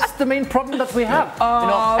 That's the main problem that we have.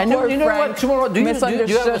 You know what? Tomorrow, do you have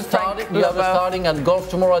a starting at golf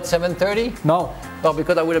tomorrow at 7:30? No. Oh,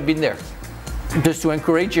 because I would have been there, just to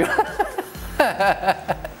encourage you.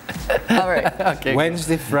 All right. Okay.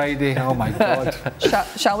 Wednesday, Friday. Oh my God.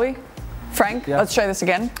 Shall we? Frank, let's try this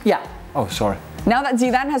again. Yeah. Oh, sorry. Now that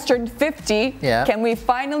Zidane has turned 50, can we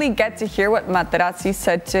finally get to hear what Materazzi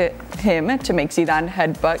said to him to make Zidane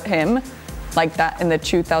headbutt him like that in the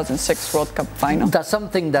 2006 World Cup final? That's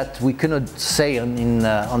something that we cannot say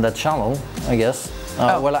on that channel, I guess.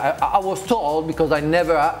 Well, I was told, because I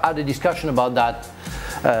never had a discussion about that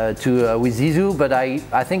with Zizou, but I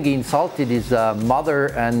think he insulted his mother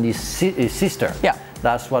and his sister. Yeah.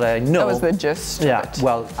 That's what I know. That was the gist. Yeah. Of it.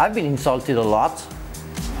 Well, I've been insulted a lot,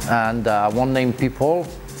 and I won't name people,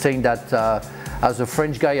 saying that as a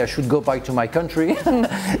French guy I should go back to my country.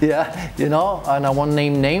 Yeah, you know, and I won't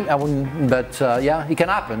name but yeah, it can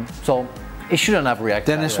happen. So he shouldn't have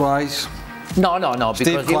reacted. Dennis Wise. No, because Steve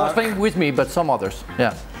he was Clark. playing with me, but some others.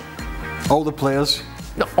 Yeah. All the players.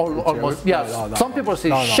 No, almost. Yeah. No. Some people say,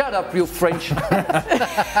 "Shut up, you French." All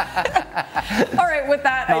right, with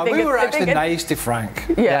that, I think we were I actually think nice to Frank.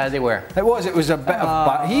 Yeah, they were. It was a bit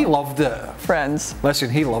of. He loved it. friends. Listen,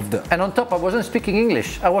 he loved it. And on top, I wasn't speaking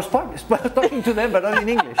English. I was talking to them, but not in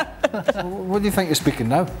English. What do you think you're speaking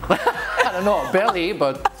now? I don't know, barely,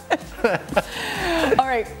 but. All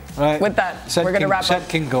right. With that, we're going to wrap up. Sid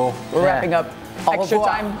can go. We're wrapping up. Au Extra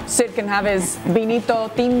revoir. time. Sid can have his vinito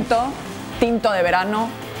tinto de verano.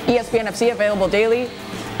 ESPN FC available daily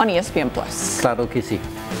on ESPN Plus. Claro que sí.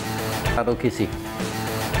 Claro que sí.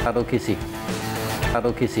 Claro que sí.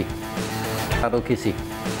 Claro que sí. Claro que sí.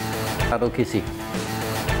 Claro que sí.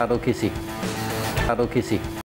 Claro que sí. Claro que sí.